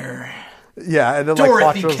winner. Yeah, and then like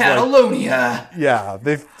Dorothy Quattro's like, Catalonia. yeah,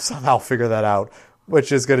 they've somehow figured that out,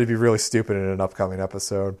 which is going to be really stupid in an upcoming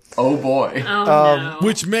episode. Oh boy. Oh no.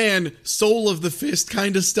 Which, man, Soul of the Fist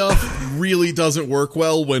kind of stuff really doesn't work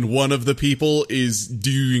well when one of the people is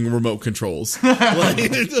doing remote controls. Like,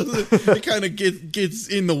 it kind of gets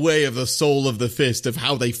in the way of the Soul of the Fist of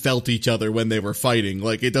how they felt each other when they were fighting.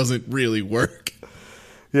 Like, it doesn't really work.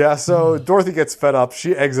 Yeah, so Dorothy gets fed up.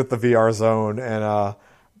 She exits the VR zone and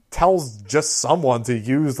tells just someone to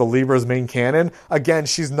use the Libra's main cannon. Again,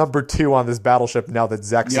 she's number 2 on this battleship now that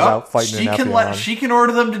Zex is out fighting she an can Epion. she can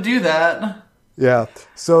order them to do that. Yeah,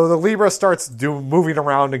 so the Libra starts moving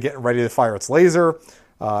around and getting ready to fire its laser.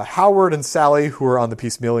 Howard and Sally, who are on the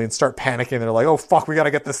Peacemillion, start panicking. They're like, oh fuck, we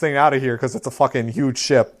gotta get this thing out of here because it's a fucking huge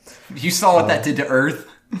ship. You saw what that did to Earth.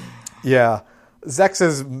 Yeah.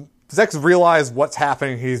 Zex realized what's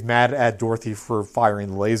happening. He's mad at Dorothy for firing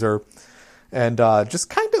the laser. And just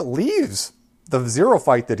kind of leaves the Zero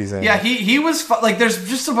fight that he's in. Yeah, he was like, there's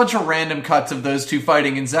just a bunch of random cuts of those two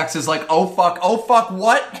fighting, and Zex is like, oh fuck,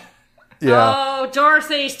 what? Yeah. Oh,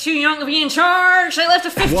 Dorothy's too young to be in charge. I left a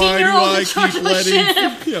 15-year-old in charge of the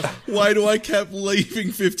ship. Why do I keep leaving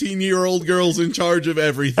 15-year-old girls in charge of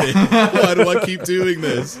everything? Why do I keep doing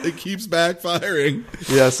this? It keeps backfiring.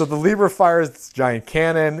 Yeah, so the Libra fires this giant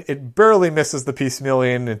cannon. It barely misses the Peace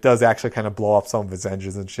Million. It does actually kind of blow up some of its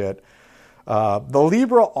engines and shit. The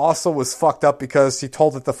Libra also was fucked up because he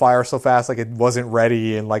told it to fire so fast, like it wasn't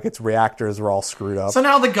ready, and like its reactors were all screwed up. So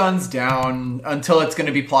now the gun's down until it's going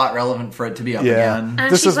to be plot relevant for it to be up Yeah. again.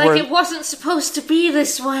 And This she's is like, where- it wasn't supposed to be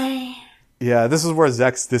this way. Yeah, this is where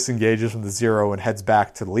Zex disengages from the Zero and heads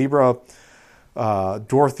back to the Libra.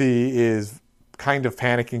 Dorothy is kind of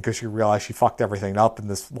panicking because she realized she fucked everything up and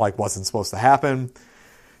this like wasn't supposed to happen.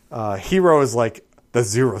 Hero is like, the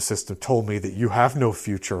Zero system told me that you have no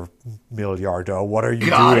future, Miliardo. What are you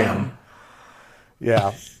Got doing? him.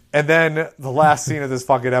 Yeah. And then the last scene of this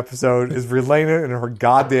fucking episode is Relena in her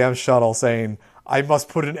goddamn shuttle saying, I must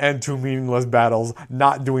put an end to meaningless battles,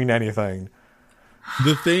 not doing anything.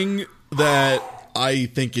 The thing that I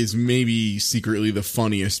think is maybe secretly the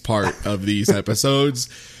funniest part of these episodes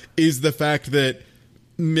is the fact that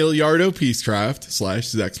Miliardo Peacecraft /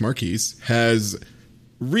 Zex Marquise has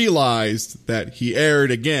realized that he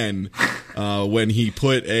erred again when he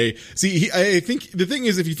put a... I think the thing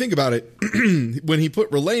is, if you think about it, when he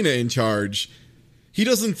put Relena in charge, he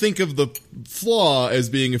doesn't think of the flaw as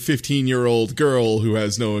being a 15-year-old girl who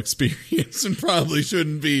has no experience and probably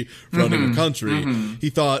shouldn't be running a country.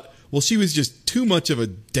 He thought, well, she was just too much of a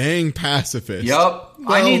dang pacifist. Yup.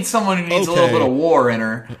 I Well, need someone who needs a little okay. bit of war in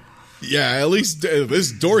her. Yeah, at least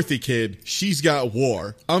this Dorothy kid, she's got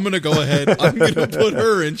war. I'm going to go ahead. I'm going to put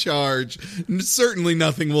her in charge. Certainly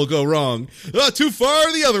nothing will go wrong. Too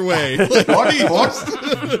far the other way.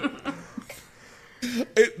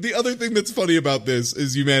 The other thing that's funny about this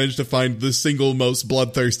is you managed to find the single most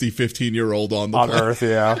bloodthirsty 15-year-old on the On planet. Earth,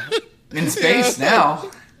 yeah. In space now.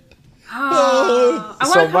 I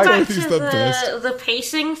want So to my- come back He's to the best. the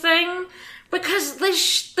pacing thing, because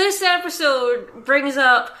this episode brings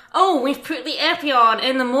up, oh, we've put the Epion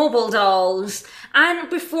in the mobile dolls, and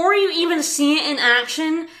before you even see it in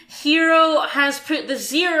action, Hero has put the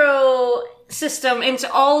Zero system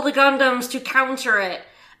into all the Gundams to counter it,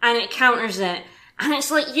 and it counters it. And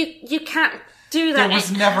it's like, you can't do that. There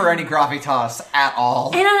was never any gravitas at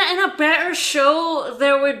all. In a better show,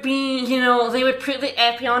 there would be, they would put the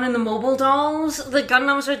Epion in the mobile dolls, the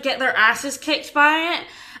Gundams would get their asses kicked by it,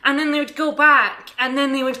 and then they would go back, and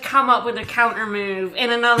then they would come up with a counter move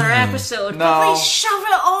in another episode. No. But they shove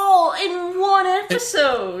it all in one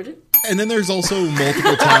episode. And then there's also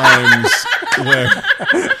multiple times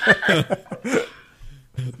where...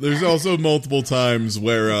 There's also multiple times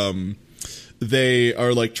where... they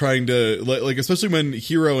are like trying to like especially when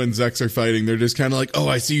Hero and Zex are fighting, they're just kind of like, oh,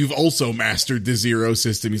 I see you've also mastered the Zero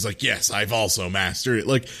system. He's like, yes, I've also mastered it.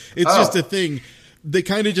 Like it's just a thing. They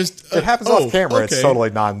kind of just It happens off camera. It's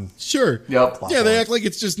totally non... sure. Yep. Yeah, they act like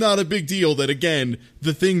it's just not a big deal. That again,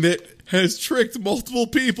 the thing that has tricked multiple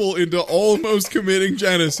people into almost committing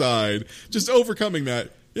genocide, just overcoming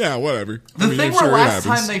that. Yeah, whatever. The thing where last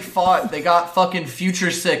time they fought, they got fucking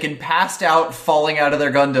future sick and passed out falling out of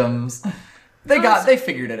their Gundams. They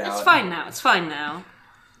figured it out. It's fine now.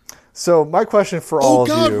 So my question for all Oh of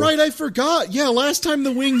god, you... right, I forgot. Yeah, last time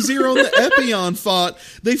the Wing Zero and the Epion fought,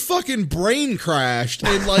 they fucking brain crashed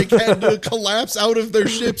and like had to collapse out of their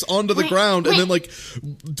ships onto the ground and then like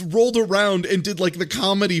rolled around and did like the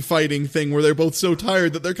comedy fighting thing where they're both so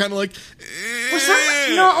tired that they're kind of like Was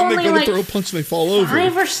that not and they only go to like throw a punch and they fall over.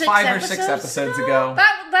 5 or 6 5 or episodes 6 episodes ago? ago.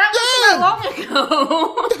 That wasn't that long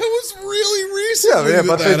ago. That was really recently. Yeah,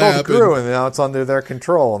 but they that both happened. grew, and now it's under their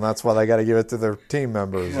control, and that's why they got to give it to their team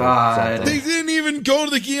members. or God. something. They didn't even go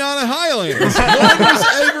to the Guyana Highlands. No one was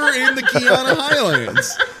ever in the Guyana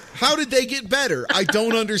Highlands. How did they get better? I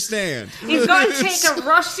don't understand. You've got to take a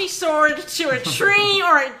rusty sword to a tree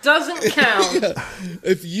or it doesn't count.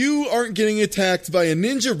 If you aren't getting attacked by a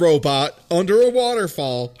ninja robot under a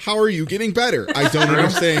waterfall, how are you getting better? I don't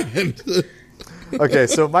understand. Okay,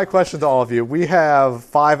 so my question to all of you: we have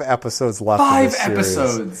 5 episodes left. 5 of this series.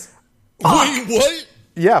 episodes. Wait, what?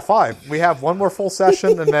 Yeah, 5. We have one more full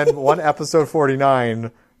session, and then one episode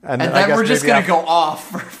 49, And I then guess we're just maybe going to after- go off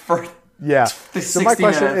for Yeah. the So my 60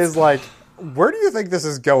 question minutes. is like, where do you think this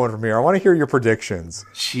is going from here? I want to hear your predictions.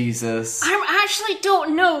 Jesus. I actually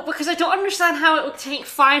don't know because I don't understand how it would take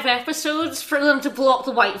 5 episodes for them to blow up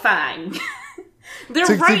the White Fang. They're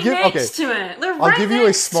To right give- next to it. They're I'll right give you a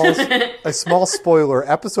next small to it. a small spoiler.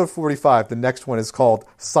 Episode 45, the next one is called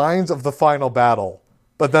Signs of the Final Battle.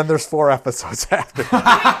 But then there's 4 episodes after.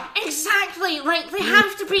 Exactly. they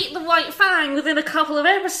have to beat the White Fang within a couple of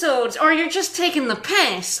episodes, or you're just taking the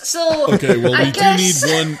piss. So, Okay, well, I we guess... do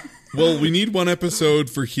need one. Well, we need one episode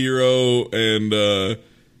for Hero and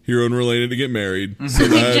Related to get married. So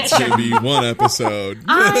that's going to be one episode.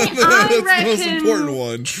 I That's the reckon most important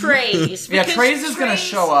one. Trace. Yeah, because Trace is gonna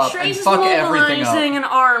show up and Trace is fuck everything up. mobilizing an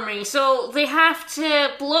army, so they have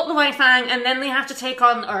to blow up the White Fang, and then they have to take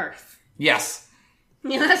on Earth. Yes.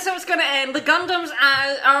 Yeah, that's how it's gonna end. The Gundams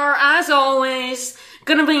are, as always,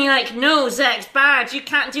 gonna be like, no, Zek's bad, you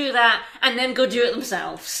can't do that, and then go do it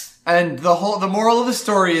themselves. And the moral of the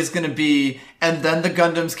story is gonna be, and then the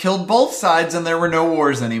Gundams killed both sides and there were no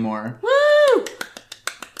wars anymore. Woo!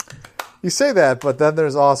 You say that, but then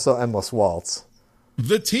there's also Endless Waltz.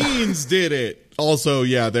 The teens did it. Also,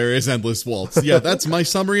 yeah, there is Endless Waltz. Yeah, that's my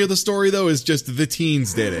summary of the story, though, is just the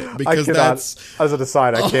teens did it. Because that's... As an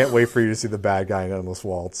aside, I can't wait for you to see the bad guy in Endless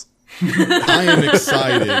Waltz. I am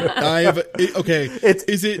excited.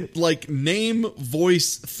 Is it like name,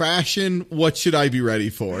 voice, fashion? What should I be ready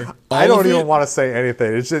for? I don't even want to say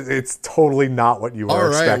anything. It's totally not what you were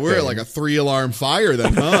expecting. All right, we're like a 3-alarm fire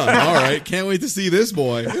then, huh? All right, can't wait to see this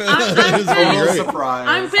boy. This is I'm great. surprised.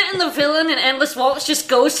 I'm betting the villain in Endless Waltz just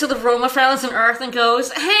goes to the Roma fellas on Earth and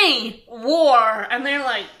goes, hey, war! And they're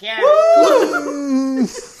like, yeah.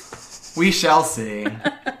 We shall see.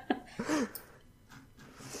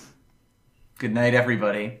 Good night,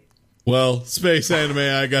 everybody. Well, space anime,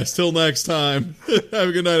 I guess. Till next time. Have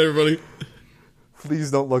a good night, everybody.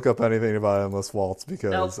 Please don't look up anything about Endless Waltz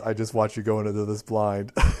because Nope. I just want you going into this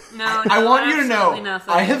blind. No, I want you to know, absolutely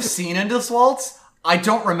nothing. I have seen Endless Waltz. I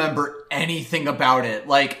don't remember anything about it.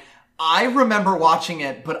 Like, I remember watching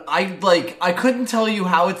it, but I couldn't tell you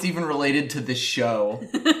how it's even related to this show.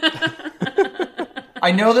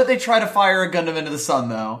 I know that they try to fire a Gundam into the sun,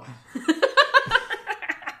 though.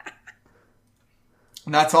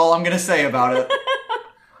 And that's all I'm going to say about it.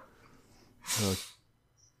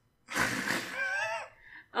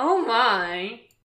 Oh my.